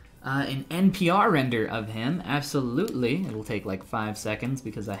 An NPR render of him, absolutely. It'll take like 5 seconds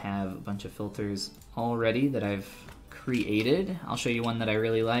because I have a bunch of filters already that I've created. I'll show you one that I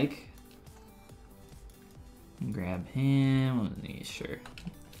really like. Grab him. Sure,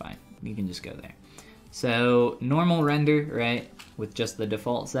 fine. You can just go there. So normal render, right, with just the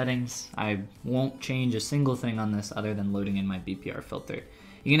default settings. I won't change a single thing on this other than loading in my BPR filter.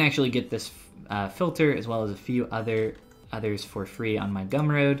 You can actually get this filter as well as a few others for free on my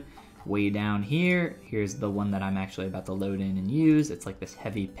Gumroad. way down here, here's the one that I'm actually about to load in and use. It's like this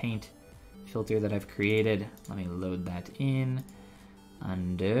heavy paint filter that I've created. Let me load that in.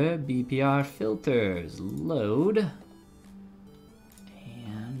 Under BPR filters, load.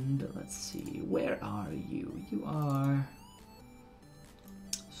 And let's see, where are you? You are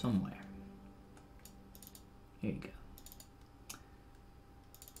somewhere. Here you go.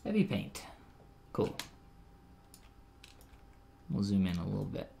 Heavy paint. Cool. We'll zoom in a little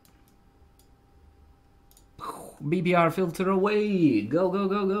bit. BPR filter away! Go, go,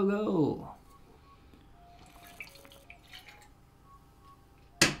 go, go, go!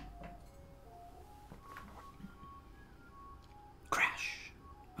 Crash.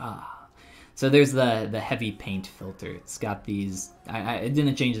 Ah. So there's the heavy paint filter. It's got these, it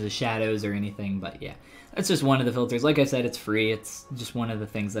didn't change the shadows or anything, but yeah. That's just one of the filters. Like I said, it's free. It's just one of the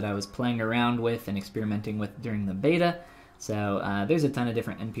things that I was playing around with and experimenting with during the beta. So there's a ton of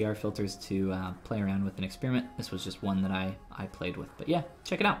different NPR filters to play around with and experiment. This was just one that I played with. But yeah,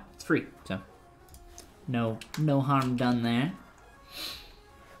 check it out. It's free. So no harm done there.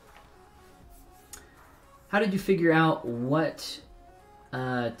 How did you figure out what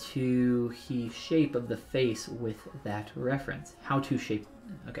to shape of the face with that reference? How to shape,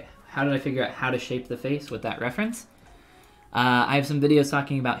 okay. How did I figure out how to shape the face with that reference? I have some videos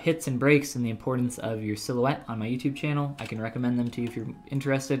talking about hits and breaks and the importance of your silhouette on my YouTube channel. I can recommend them to you if you're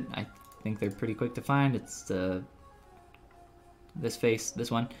interested. I think they're pretty quick to find. It's this face,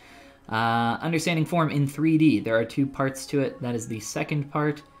 this one. Understanding form in 3D. There are 2 parts to it. That is the second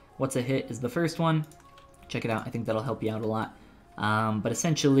part. What's a hit is the first one. Check it out. I think that'll help you out a lot. But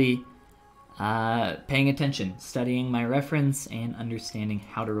essentially, paying attention, studying my reference, and understanding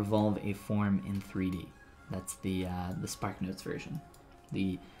how to revolve a form in 3D. That's the SparkNotes version.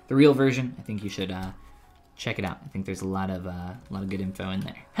 The real version, I think you should check it out. I think there's a lot of good info in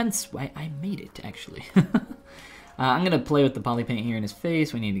there. Hence why I made it, actually. I'm gonna play with the poly paint here in his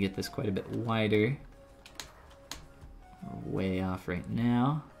face. We need to get this quite a bit wider. We're way off right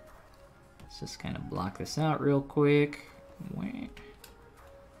now. Let's just kind of block this out real quick.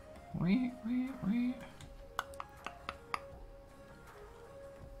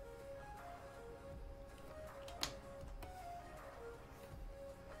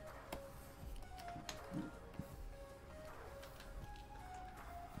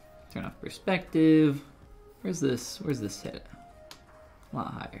 Turn off perspective. Where's this hit? A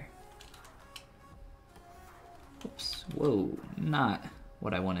lot higher. Oops, whoa, not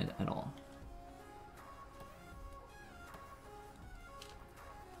what I wanted at all.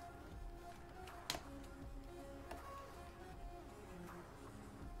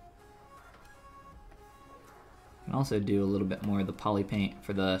 Can also do a little bit more of the poly paint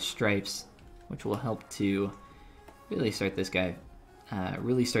for the stripes, which will help to really start this guy,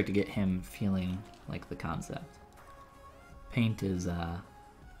 really start to get him feeling like the concept. Paint is a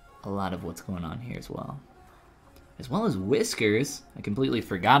lot of what's going on here as well. As well as whiskers. I completely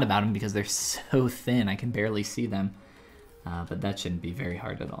forgot about them because they're so thin I can barely see them, but that shouldn't be very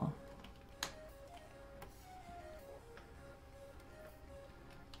hard at all.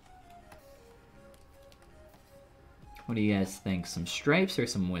 What do you guys think? Some stripes or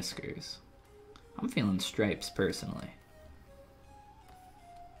some whiskers? I'm feeling stripes personally.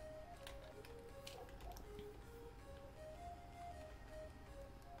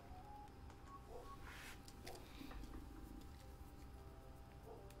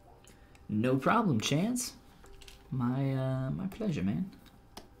 No problem, Chance. My pleasure, man.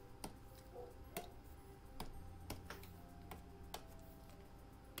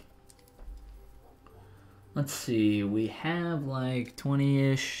 Let's see, we have like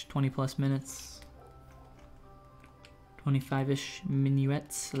 20-ish, 20 plus minutes, 25-ish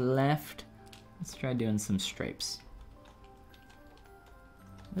minuets left. Let's try doing some stripes.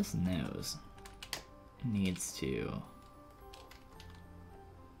 This nose needs to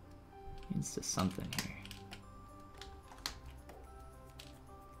something here.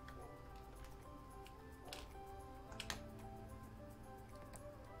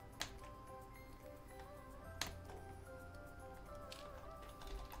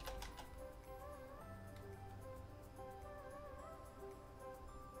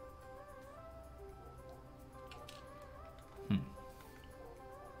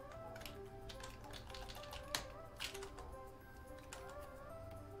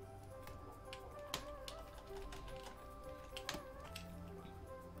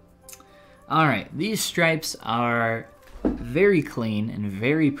 Alright, these stripes are very clean and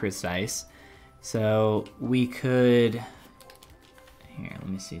very precise. So we could, here, let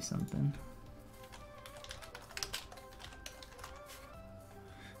me see something.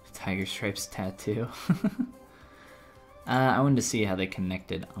 tiger stripes tattoo. I wanted to see how they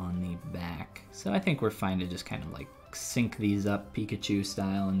connected on the back. So I think we're fine to just kind of like sync these up Pikachu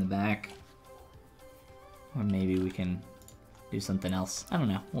style in the back. Or maybe we can do something else. I don't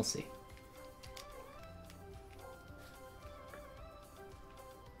know. We'll see.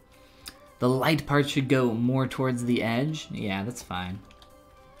 The light part should go more towards the edge. Yeah, that's fine.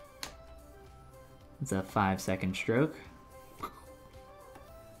 It's a 5-second stroke.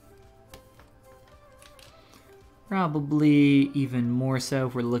 Probably even more so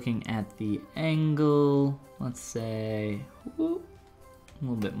if we're looking at the angle. Let's say whoop, a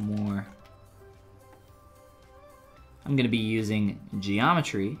little bit more. I'm going to be using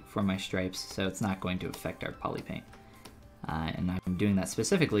geometry for my stripes, so it's not going to affect our poly paint. And I'm doing that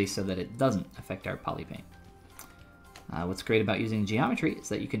specifically so that it doesn't affect our poly paint. What's great about using geometry is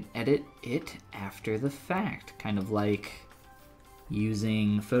that you can edit it after the fact, kind of like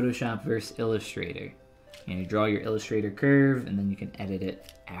using Photoshop versus Illustrator. You draw your Illustrator curve and then you can edit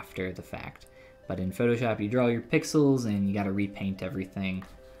it after the fact. But in Photoshop you draw your pixels and you got to repaint everything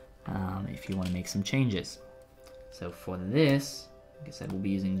if you want to make some changes. So for this, like I said, we'll be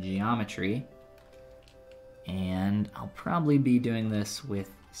using geometry. And I'll probably be doing this with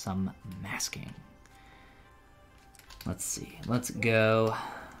some masking. Let's see. Let's go.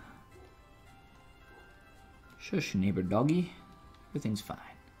 Shush, neighbor doggy. Everything's fine.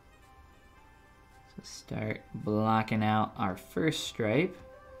 So start blocking out our first stripe.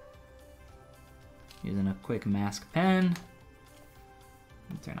 Using a quick mask pen.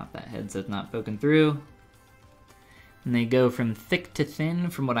 Turn off that head so it's not poking through. And they go from thick to thin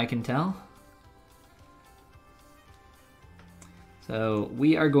from what I can tell. So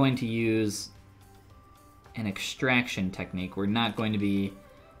we are going to use an extraction technique. We're not going to be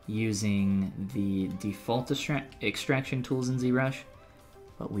using the default extraction tools in ZBrush,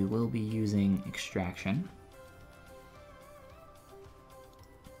 but we will be using extraction.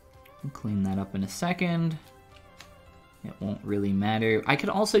 I'll clean that up in a second. It won't really matter. I could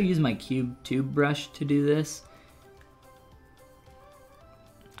also use my cube tube brush to do this.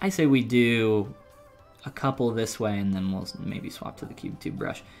 I say we do a couple this way and then we'll maybe swap to the cube tube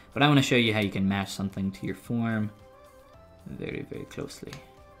brush. But I want to show you how you can match something to your form very, very closely.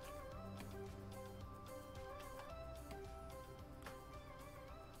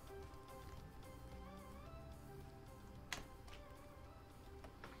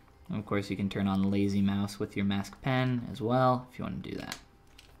 And of course you can turn on lazy mouse with your mask pen as well if you want to do that.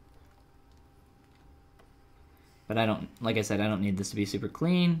 But I don't, like I said, I don't need this to be super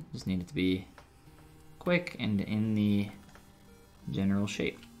clean, just need it to be quick and in the general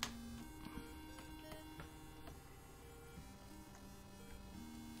shape.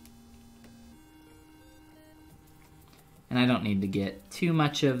 And I don't need to get too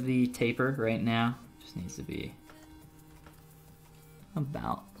much of the taper right now, just needs to be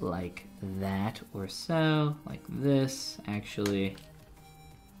about like that or so, like this, actually.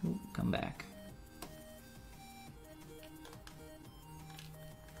 Ooh, come back.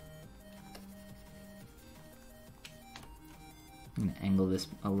 I'm gonna angle this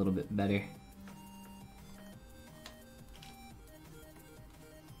a little bit better.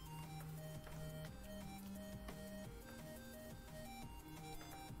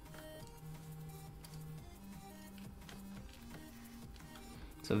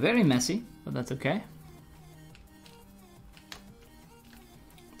 So very messy, but that's okay.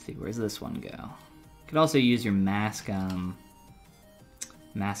 Let's see, where's this one go? You could also use your mask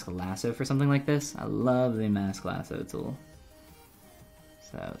lasso for something like this. I love the mask lasso tool.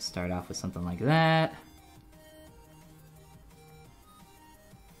 So start off with something like that.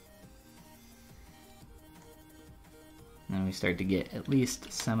 Then we start to get at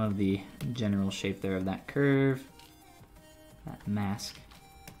least some of the general shape there of that curve, that mask.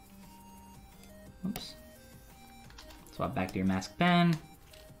 Oops. Swap back to your mask pen.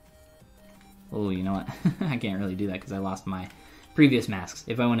 Oh, you know what? I can't really do that because I lost my previous masks.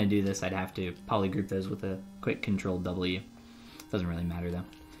 If I want to do this, I'd have to polygroup those with a quick Control W. Doesn't really matter though.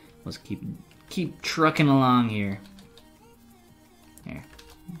 Let's keep trucking along here. Here.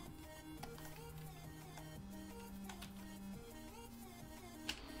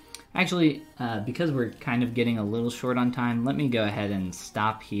 Actually, because we're kind of getting a little short on time, let me go ahead and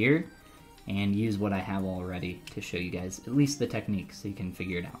stop here and use what I have already to show you guys at least the technique so you can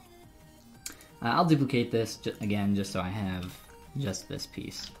figure it out. I'll duplicate this again just so I have just this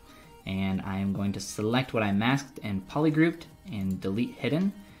piece. And I am going to select what I masked and polygrouped and delete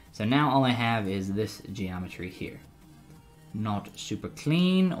hidden. So now all I have is this geometry here. Not super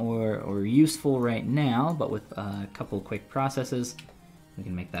clean or useful right now, but with a couple quick processes, We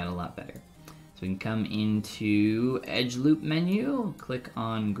can make that a lot better. So we can come into Edge Loop menu, click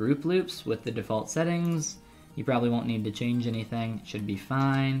on Group Loops with the default settings. You probably won't need to change anything, it should be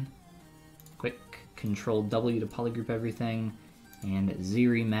fine. Quick Control W to polygroup everything, and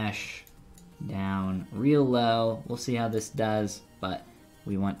ZRemesh down real low. We'll see how this does, but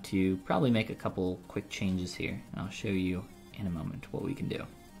we want to probably make a couple quick changes here. And I'll show you in a moment what we can do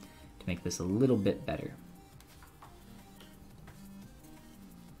to make this a little bit better.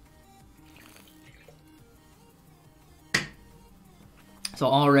 So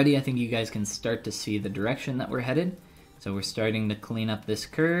already I think you guys can start to see the direction that we're headed. So we're starting to clean up this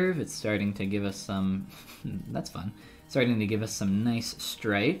curve. It's starting to give us some, that's fun, starting to give us some nice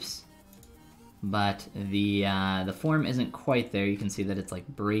stripes. But the form isn't quite there. You can see that it's like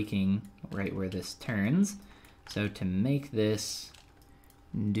breaking right where this turns. So to make this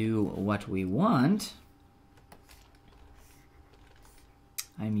do what we want,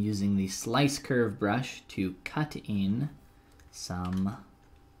 I'm using the Slice Curve brush to cut in some,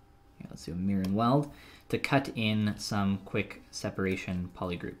 let's do a mirror and weld, to cut in some quick separation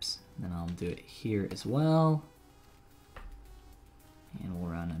polygroups. Then I'll do it here as well. And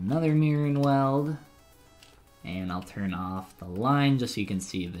we'll run another mirror and weld. And I'll turn off the line just so you can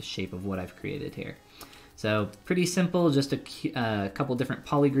see the shape of what I've created here. So pretty simple, just a couple different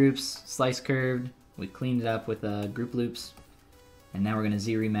polygroups, slice curved. We cleaned it up with group loops. And now we're going to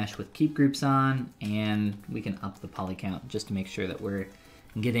ZRemesh with keep groups on, and we can up the poly count just to make sure that we're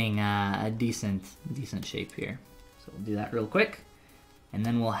getting a decent shape here. So we'll do that real quick. And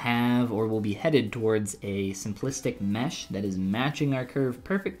then we'll have, or we'll be headed towards a simplistic mesh that is matching our curve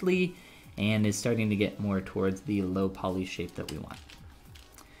perfectly and is starting to get more towards the low poly shape that we want.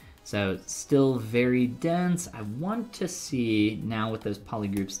 So still very dense. I want to see now with those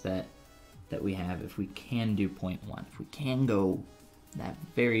polygroups that we have if we can do 0.1, if we can go that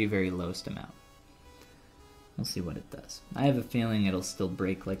very, very lowest amount. We'll see what it does. I have a feeling it'll still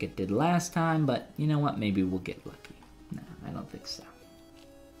break like it did last time, but you know what? Maybe we'll get lucky. No, I don't think so.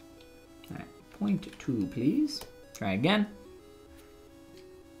 All right, 0.2, please. Try again.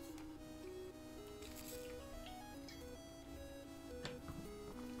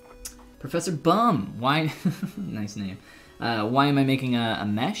 Professor Bum, why, nice name. Why am I making a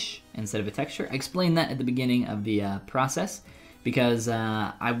mesh instead of a texture? I explained that at the beginning of the process because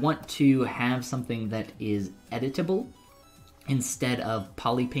I want to have something that is editable instead of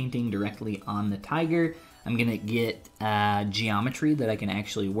poly painting directly on the tiger. I'm gonna get geometry that I can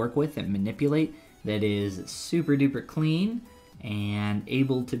actually work with and manipulate that is super duper clean and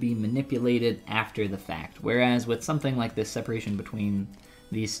able to be manipulated after the fact. Whereas with something like this separation between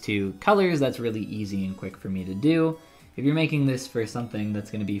these two colors, that's really easy and quick for me to do. If you're making this for something that's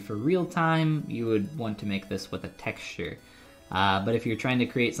gonna be for real time, you would want to make this with a texture. But if you're trying to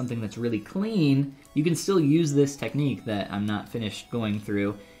create something that's really clean, you can still use this technique that I'm not finished going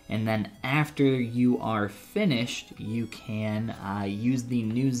through, and then after you are finished, you can use the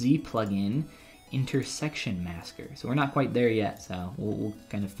new Z plugin, Intersection Masker. So we're not quite there yet, so we'll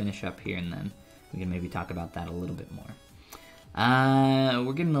kind of finish up here and then we can maybe talk about that a little bit more.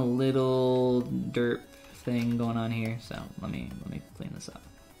 We're getting a little derp thing going on here, so let me clean this up.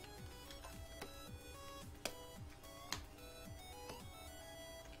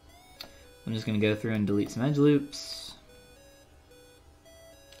 I'm just going to go through and delete some edge loops.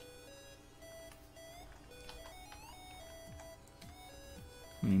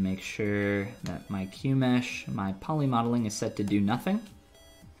 Let me make sure that my QMesh, my poly modeling is set to do nothing.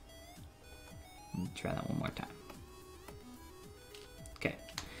 Let me try that one more time. Okay,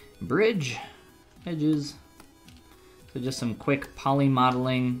 bridge, edges. So just some quick poly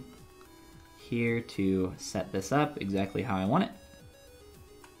modeling here to set this up exactly how I want it.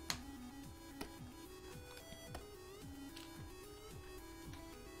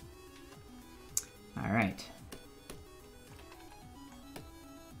 All right.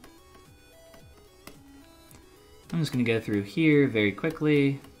 I'm just going to go through here very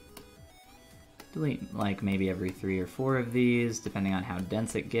quickly. Delete like maybe every 3 or 4 of these, depending on how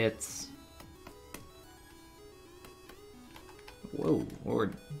dense it gets. Whoa,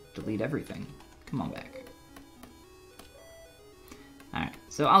 or delete everything. Come on back. All right,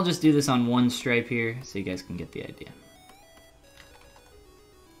 so I'll just do this on one stripe here so you guys can get the idea.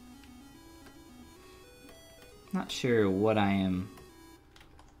 Not sure what I am.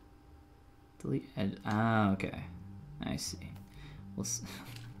 Delete. Ah, okay. I see. Well,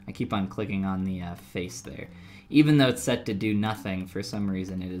 I keep on clicking on the face there. Even though it's set to do nothing, for some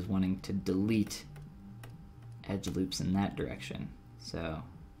reason it is wanting to delete edge loops in that direction. So,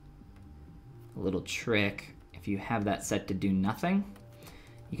 a little trick. If you have that set to do nothing,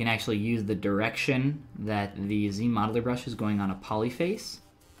 you can actually use the direction that the Z modeler brush is going on a polyface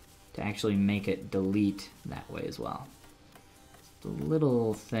to actually make it delete that way as well. It's a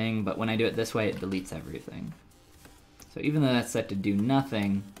little thing, but when I do it this way, it deletes everything. So even though that's set to do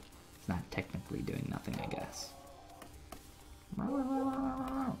nothing, it's not technically doing nothing, I guess.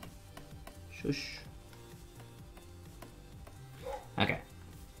 Shush. Okay.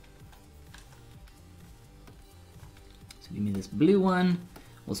 So give me this blue one.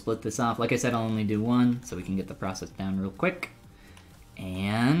 We'll split this off. Like I said, I'll only do one so we can get the process down real quick.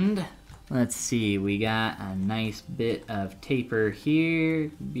 And let's see, we got a nice bit of taper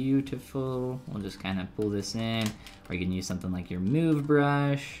here. Beautiful. We'll just kind of pull this in. Or you can use something like your move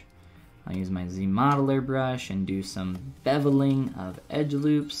brush. I'll use my Z modeler brush and do some beveling of edge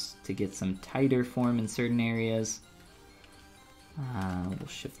loops to get some tighter form in certain areas. We'll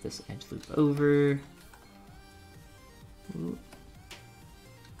shift this edge loop over. Ooh.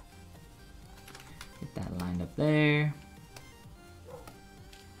 Get that lined up there.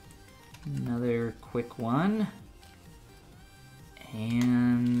 Another quick one.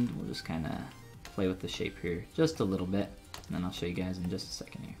 And we'll just kind of play with the shape here just a little bit. And then I'll show you guys in just a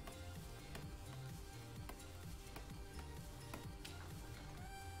second here.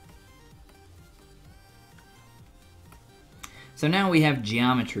 So now we have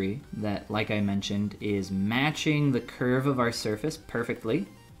geometry that, like I mentioned, is matching the curve of our surface perfectly,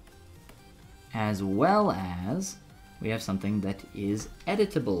 as well as we have something that is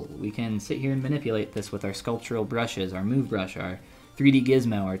editable. We can sit here and manipulate this with our sculptural brushes, our move brush, our 3D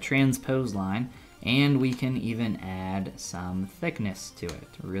gizmo, our transpose line, and we can even add some thickness to it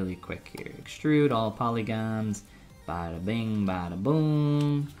really quick here. Extrude all polygons, bada bing, bada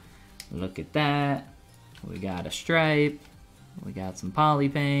boom. Look at that. We got a stripe. We got some poly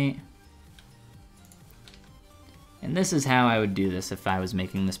paint. And this is how I would do this if I was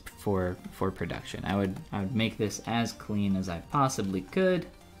making this for production. I would make this as clean as I possibly could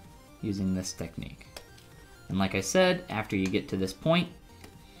using this technique. And like I said, after you get to this point,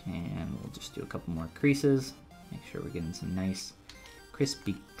 and we'll just do a couple more creases, make sure we're getting some nice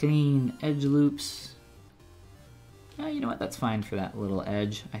crispy clean edge loops. You know what, that's fine for that little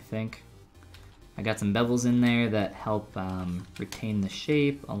edge, I think. I got some bevels in there that help retain the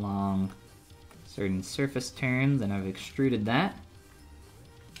shape along certain surface turns, and I've extruded that.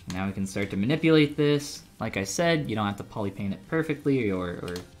 Now we can start to manipulate this. Like I said, you don't have to poly paint it perfectly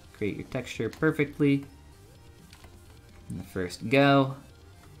or create your texture perfectly in the first go.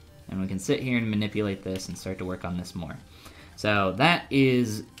 And we can sit here and manipulate this and start to work on this more. So that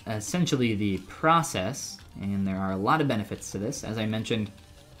is essentially the process, and there are a lot of benefits to this. As I mentioned,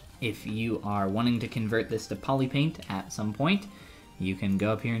 if you are wanting to convert this to poly paint at some point, you can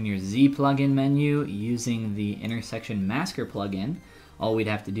go up here in your Z plugin menu using the intersection masker plugin. All we'd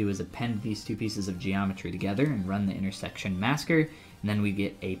have to do is append these two pieces of geometry together and run the intersection masker, and then we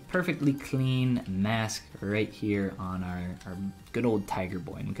get a perfectly clean mask right here on our good old tiger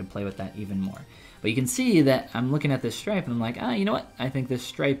boy, and we can play with that even more. But you can see that I'm looking at this stripe and I'm like, you know what? I think this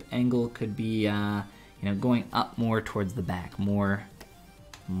stripe angle could be going up more towards the back, more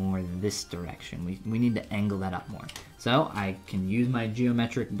this direction. We need to angle that up more. So I can use my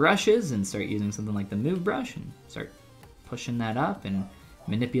geometric brushes and start using something like the move brush and start pushing that up and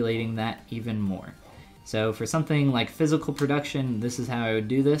manipulating that even more. So for something like physical production, this is how I would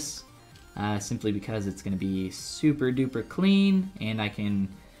do this, simply because it's going to be super duper clean, and I can,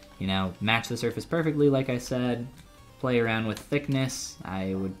 match the surface perfectly, like I said, play around with thickness.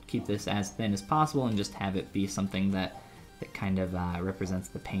 I would keep this as thin as possible and just have it be something that kind of represents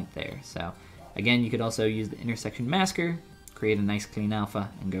the paint there. So again, you could also use the intersection masker, create a nice clean alpha,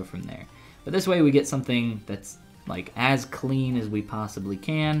 and go from there. But this way we get something that's like as clean as we possibly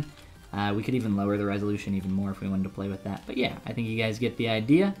can. We could even lower the resolution even more if we wanted to play with that. But yeah, I think you guys get the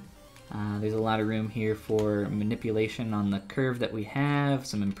idea. There's a lot of room here for manipulation on the curve that we have,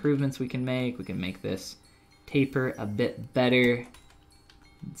 some improvements we can make. We can make this taper a bit better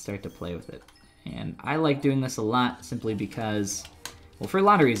and start to play with it. And I like doing this a lot simply because, well, for a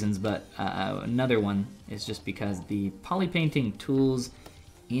lot of reasons, but another one is just because the poly painting tools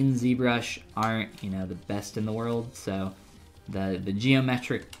in ZBrush aren't, the best in the world. So the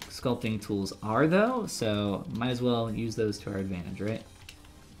geometric sculpting tools are, though, so might as well use those to our advantage, right?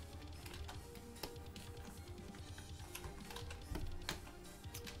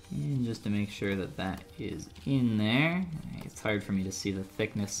 And just to make sure that that is in there, it's hard for me to see the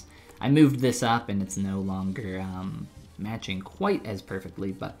thickness. I moved this up and it's no longer matching quite as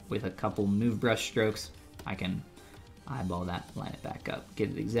perfectly, but with a couple move brush strokes, I can eyeball that, line it back up, get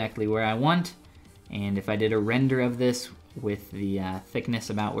it exactly where I want. And if I did a render of this with the thickness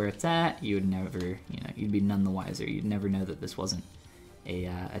about where it's at, you would never, you'd be none the wiser. You'd never know that this wasn't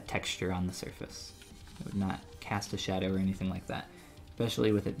a texture on the surface. It would not cast a shadow or anything like that,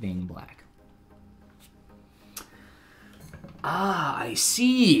 especially with it being black. Ah, I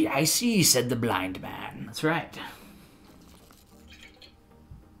see, said the blind man. That's right.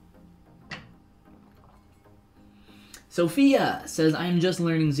 Sophia says, I am just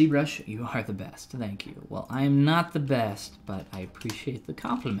learning ZBrush. You are the best. Thank you. Well, I am not the best, but I appreciate the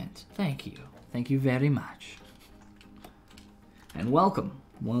compliment. Thank you. Thank you very much. And welcome.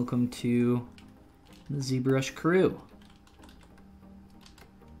 Welcome to the ZBrush crew.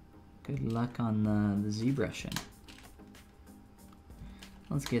 Good luck on the ZBrushing.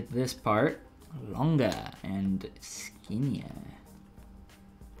 Let's get this part longer and skinnier.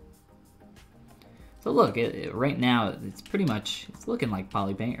 So look, right now it's pretty much, it's looking like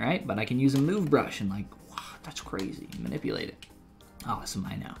poly paint, right? But I can use a move brush and like, wow, that's crazy, manipulate it. Awesome,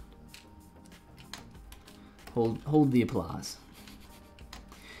 I know. Hold the applause.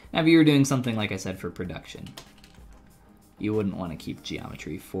 Now if you were doing something, like I said, for production, you wouldn't want to keep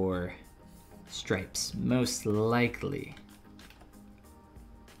geometry for stripes. Most likely,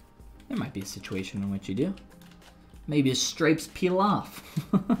 there might be a situation in which you do. Maybe his stripes peel off.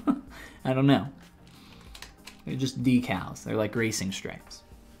 I don't know. They're just decals. They're like racing stripes.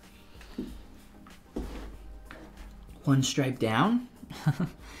 One stripe down.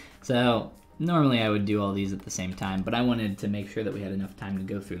 So normally I would do all these at the same time, but I wanted to make sure that we had enough time to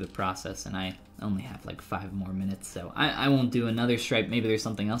go through the process, and I only have like 5 more minutes, so I won't do another stripe. Maybe there's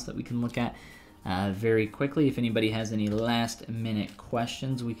something else that we can look at very quickly. If anybody has any last minute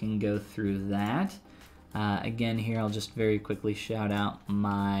questions, we can go through that. Again, here I'll just very quickly shout out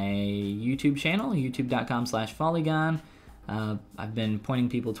my YouTube channel, youtube.com/Follygon. I've been pointing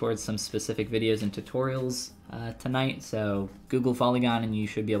people towards some specific videos and tutorials tonight, so Google Follygon and you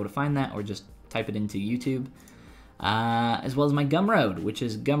should be able to find that, or just type it into YouTube. As well as my Gumroad, which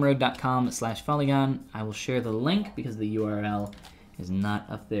is gumroad.com/Follygon. I will share the link because the URL is not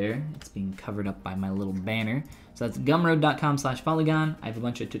up there. It's being covered up by my little banner. So that's gumroad.com/Follygon. I have a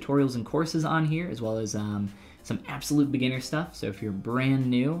bunch of tutorials and courses on here, as well as some absolute beginner stuff. So if you're brand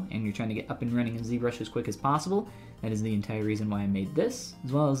new and you're trying to get up and running in ZBrush as quick as possible, that is the entire reason why I made this,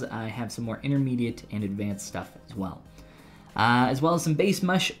 as well as I have some more intermediate and advanced stuff as well. As well as some base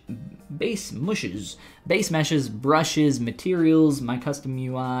meshes, brushes, materials, my custom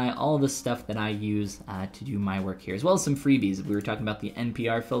UI, all the stuff that I use to do my work here, as well as some freebies. We were talking about the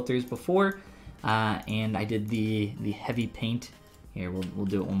NPR filters before, and I did the heavy paint. Here, we'll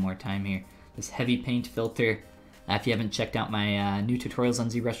do it one more time here. This heavy paint filter. If you haven't checked out my new tutorials on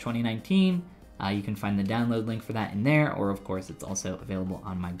ZBrush 2019, you can find the download link for that in there, or of course it's also available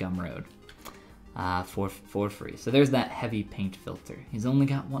on my Gumroad. For free. So there's that heavy paint filter. He's only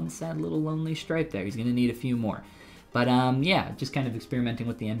got one sad little lonely stripe there. He's gonna need a few more. But yeah, just kind of experimenting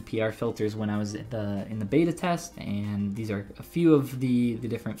with the NPR filters when I was in the beta test, and these are a few of the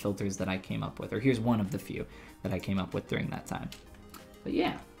different filters that I came up with, or here's one of the few that I came up with during that time. But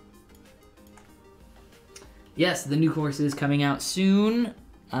yeah. Yes, the new course is coming out soon.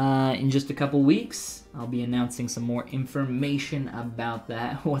 In just a couple weeks, I'll be announcing some more information about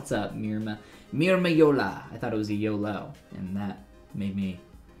that. What's up, Mirma? Mirma Yola. I thought it was a YOLO, and that made me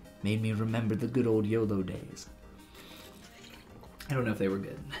remember the good old YOLO days. I don't know if they were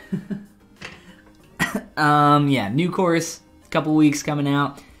good. Yeah, new course, a couple weeks coming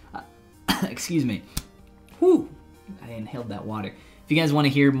out. Excuse me. Whew, I inhaled that water. If you guys want to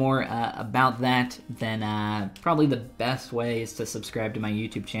hear more about that, then probably the best way is to subscribe to my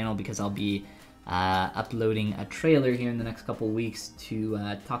YouTube channel, because I'll be uploading a trailer here in the next couple weeks to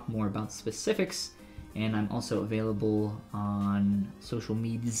talk more about specifics, and I'm also available on social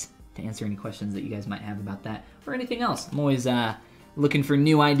medias to answer any questions that you guys might have about that or anything else. I'm always looking for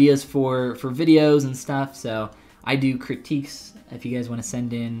new ideas for videos and stuff, so I do critiques. If you guys want to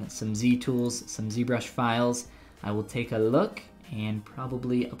send in some Z tools, some ZBrush files, I will take a look and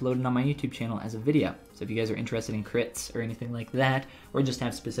probably upload it on my YouTube channel as a video. So if you guys are interested in crits or anything like that, or just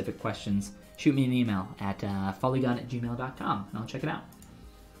have specific questions, shoot me an email at follygon@gmail.com and I'll check it out.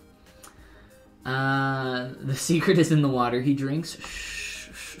 The secret is in the water he drinks.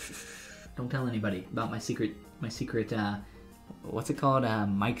 Shh, shh, shh, shh. Don't tell anybody about my secret, what's it called?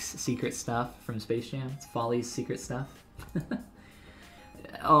 Mike's secret stuff from Space Jam. It's Folly's secret stuff.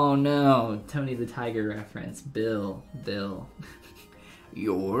 Oh no, Tony the Tiger reference. Bill.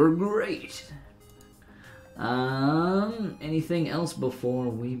 You're great. Anything else before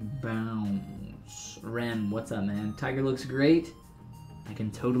we bounce? Ren, what's up, man? Tiger looks great. I can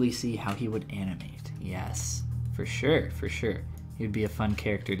totally see how he would animate. Yes, For sure, for sure. He would be a fun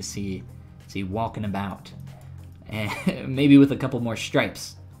character to see walking about. And maybe with a couple more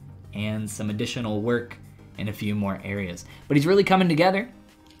stripes and some additional work in a few more areas. But he's really coming together.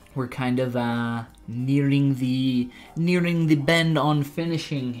 We're kind of nearing the bend on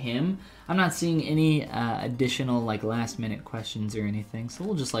finishing him. I'm not seeing any additional like last minute questions or anything, so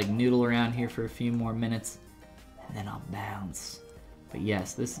we'll just like noodle around here for a few more minutes and then I'll bounce. But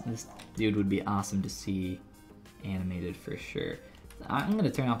yes, this dude would be awesome to see animated for sure. I'm gonna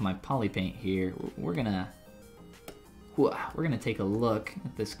turn off my poly paint here. We're gonna take a look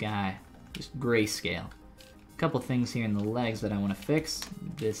at this guy, just grayscale. A couple things here in the legs that I want to fix.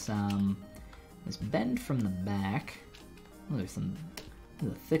 This bend from the back. Oh, there's a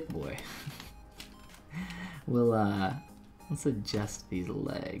thick boy. Let's adjust these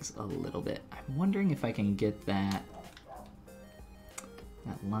legs a little bit. I'm wondering if I can get that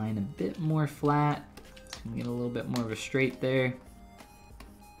line a bit more flat. So we can get a little bit more of a straight there.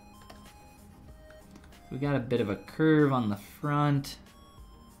 We got a bit of a curve on the front.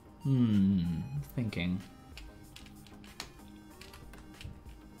 I'm thinking.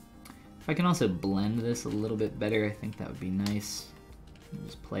 If I can also blend this a little bit better, I think that would be nice.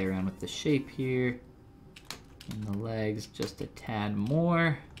 Just play around with the shape here. And the legs just a tad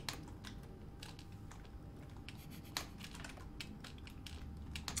more.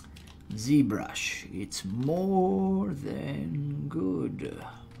 ZBrush, it's more than good.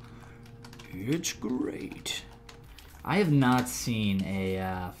 It's great. I have not seen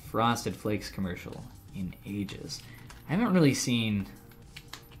a Frosted Flakes commercial in ages. I haven't really seen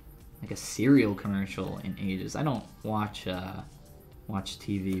like a cereal commercial in ages. I don't watch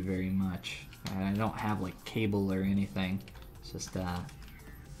TV very much. I don't have like cable or anything. It's just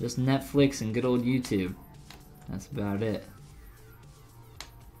Netflix and good old YouTube. That's about it.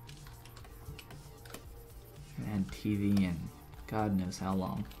 I haven't had TV in God knows how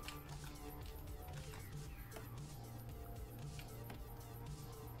long.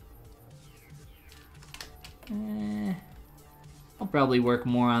 I'll probably work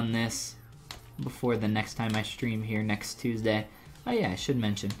more on this before the next time I stream here next Tuesday. Oh yeah, I should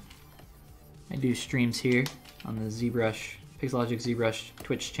mention, I do streams here on the ZBrush, Pixologic ZBrush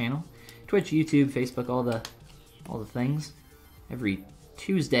Twitch channel. Twitch, YouTube, Facebook, all the things. Every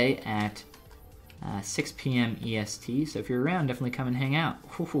Tuesday at 6 p.m. EST. So if you're around, definitely come and hang out.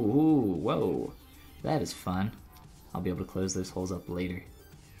 Whoa, that is fun. I'll be able to close those holes up later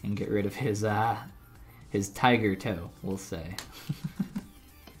and get rid of his tiger toe, we'll say.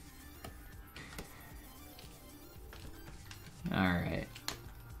 Alright.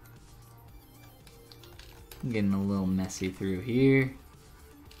 I'm getting a little messy through here.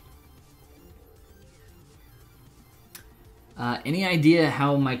 Any idea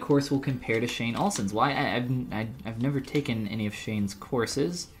how my course will compare to Shane Olsen's? Well, I've never taken any of Shane's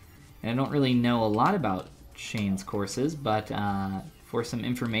courses, and I don't really know a lot about Shane's courses, but for some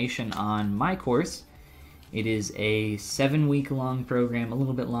information on my course, it is a 7-week long program, a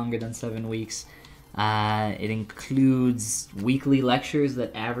little bit longer than 7 weeks. It includes weekly lectures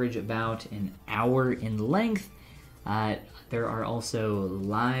that average about an hour in length. There are also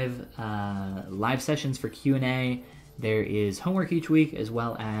live sessions for Q&A. There is homework each week, as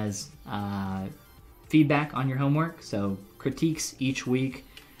well as feedback on your homework, so critiques each week,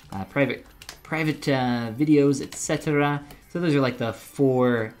 private videos, etc. So those are like the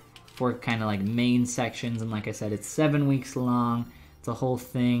four kind of like main sections, and like I said, it's 7 weeks long. It's a whole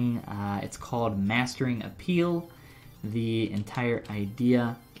thing. It's called Mastering Appeal. The entire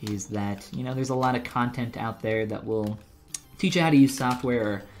idea is that, you know, there's a lot of content out there that will teach you how to use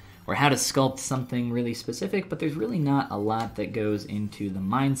software or how to sculpt something really specific, but there's really not a lot that goes into the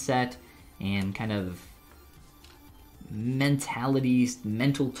mindset and kind of mentalities,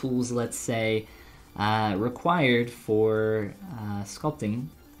 mental tools, let's say, required for sculpting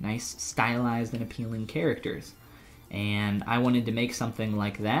nice, stylized, and appealing characters. And I wanted to make something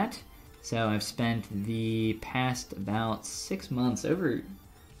like that, so I've spent the past about 6 months,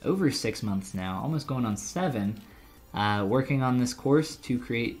 over 6 months now, almost going on 7, working on this course to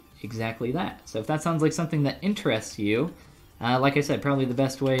create exactly that. So if that sounds like something that interests you, like I said, probably the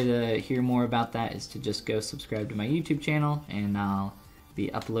best way to hear more about that is to just go subscribe to my YouTube channel, and I'll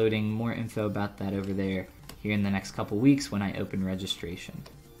be uploading more info about that over there here in the next couple weeks when I open registration.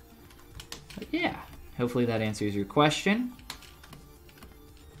 But yeah, hopefully that answers your question.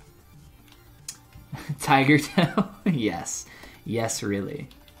 Tiger toe? Yes. Yes, really.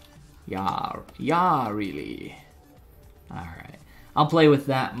 Yeah, really. Alright. I'll play with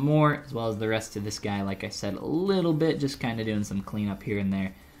that more, as well as the rest of this guy, like I said, a little bit, just kind of doing some cleanup here and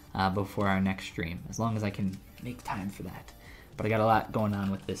there before our next stream. As long as I can make time for that. But I got a lot going on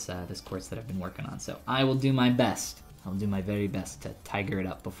with this this course that I've been working on, so I will do my best. I'll do my very best to tiger it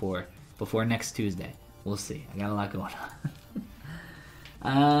up before next Tuesday. We'll see. I got a lot going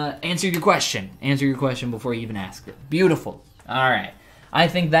on. Answer your question. Answer your question before you even ask it. Beautiful. All right. I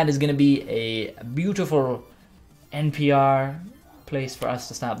think that is going to be a beautiful NPR place for us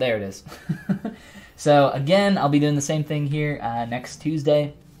to stop. There it is. So again, I'll be doing the same thing here next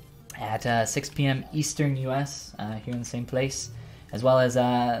Tuesday at 6 p.m. Eastern US here in the same place. As well as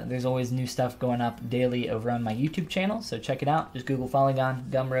there's always new stuff going up daily over on my YouTube channel, so check it out. Just Google Follygon,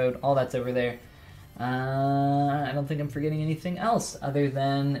 Gumroad, all that's over there. I don't think I'm forgetting anything else other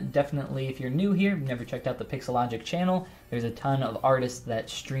than definitely if you're new here, you've never checked out the Pixelogic channel, there's a ton of artists that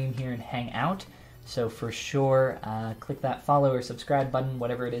stream here and hang out. So for sure, click that follow or subscribe button,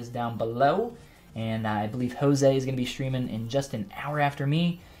 whatever it is down below. And I believe Jose is going to be streaming in just an hour after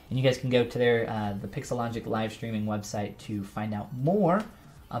me. And you guys can go to their the Pixelogic live streaming website to find out more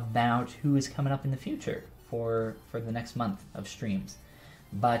about who is coming up in the future for the next month of streams.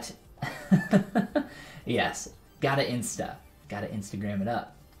 But yes, gotta Instagram it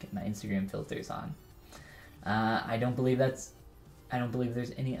up. Get my Instagram filters on. I don't believe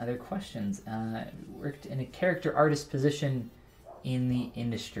there's any other questions. Worked in a character artist position in the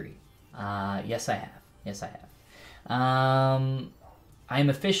industry. Yes, I have. Yes, I have. I'm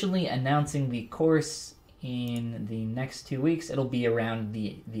officially announcing the course in the next 2 weeks. It'll be around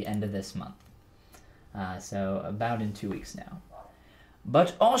the end of this month. So about in 2 weeks now.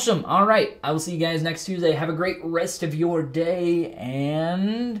 But awesome. All right. I will see you guys next Tuesday. Have a great rest of your day.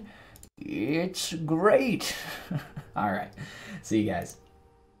 And it's great. All right. See you guys.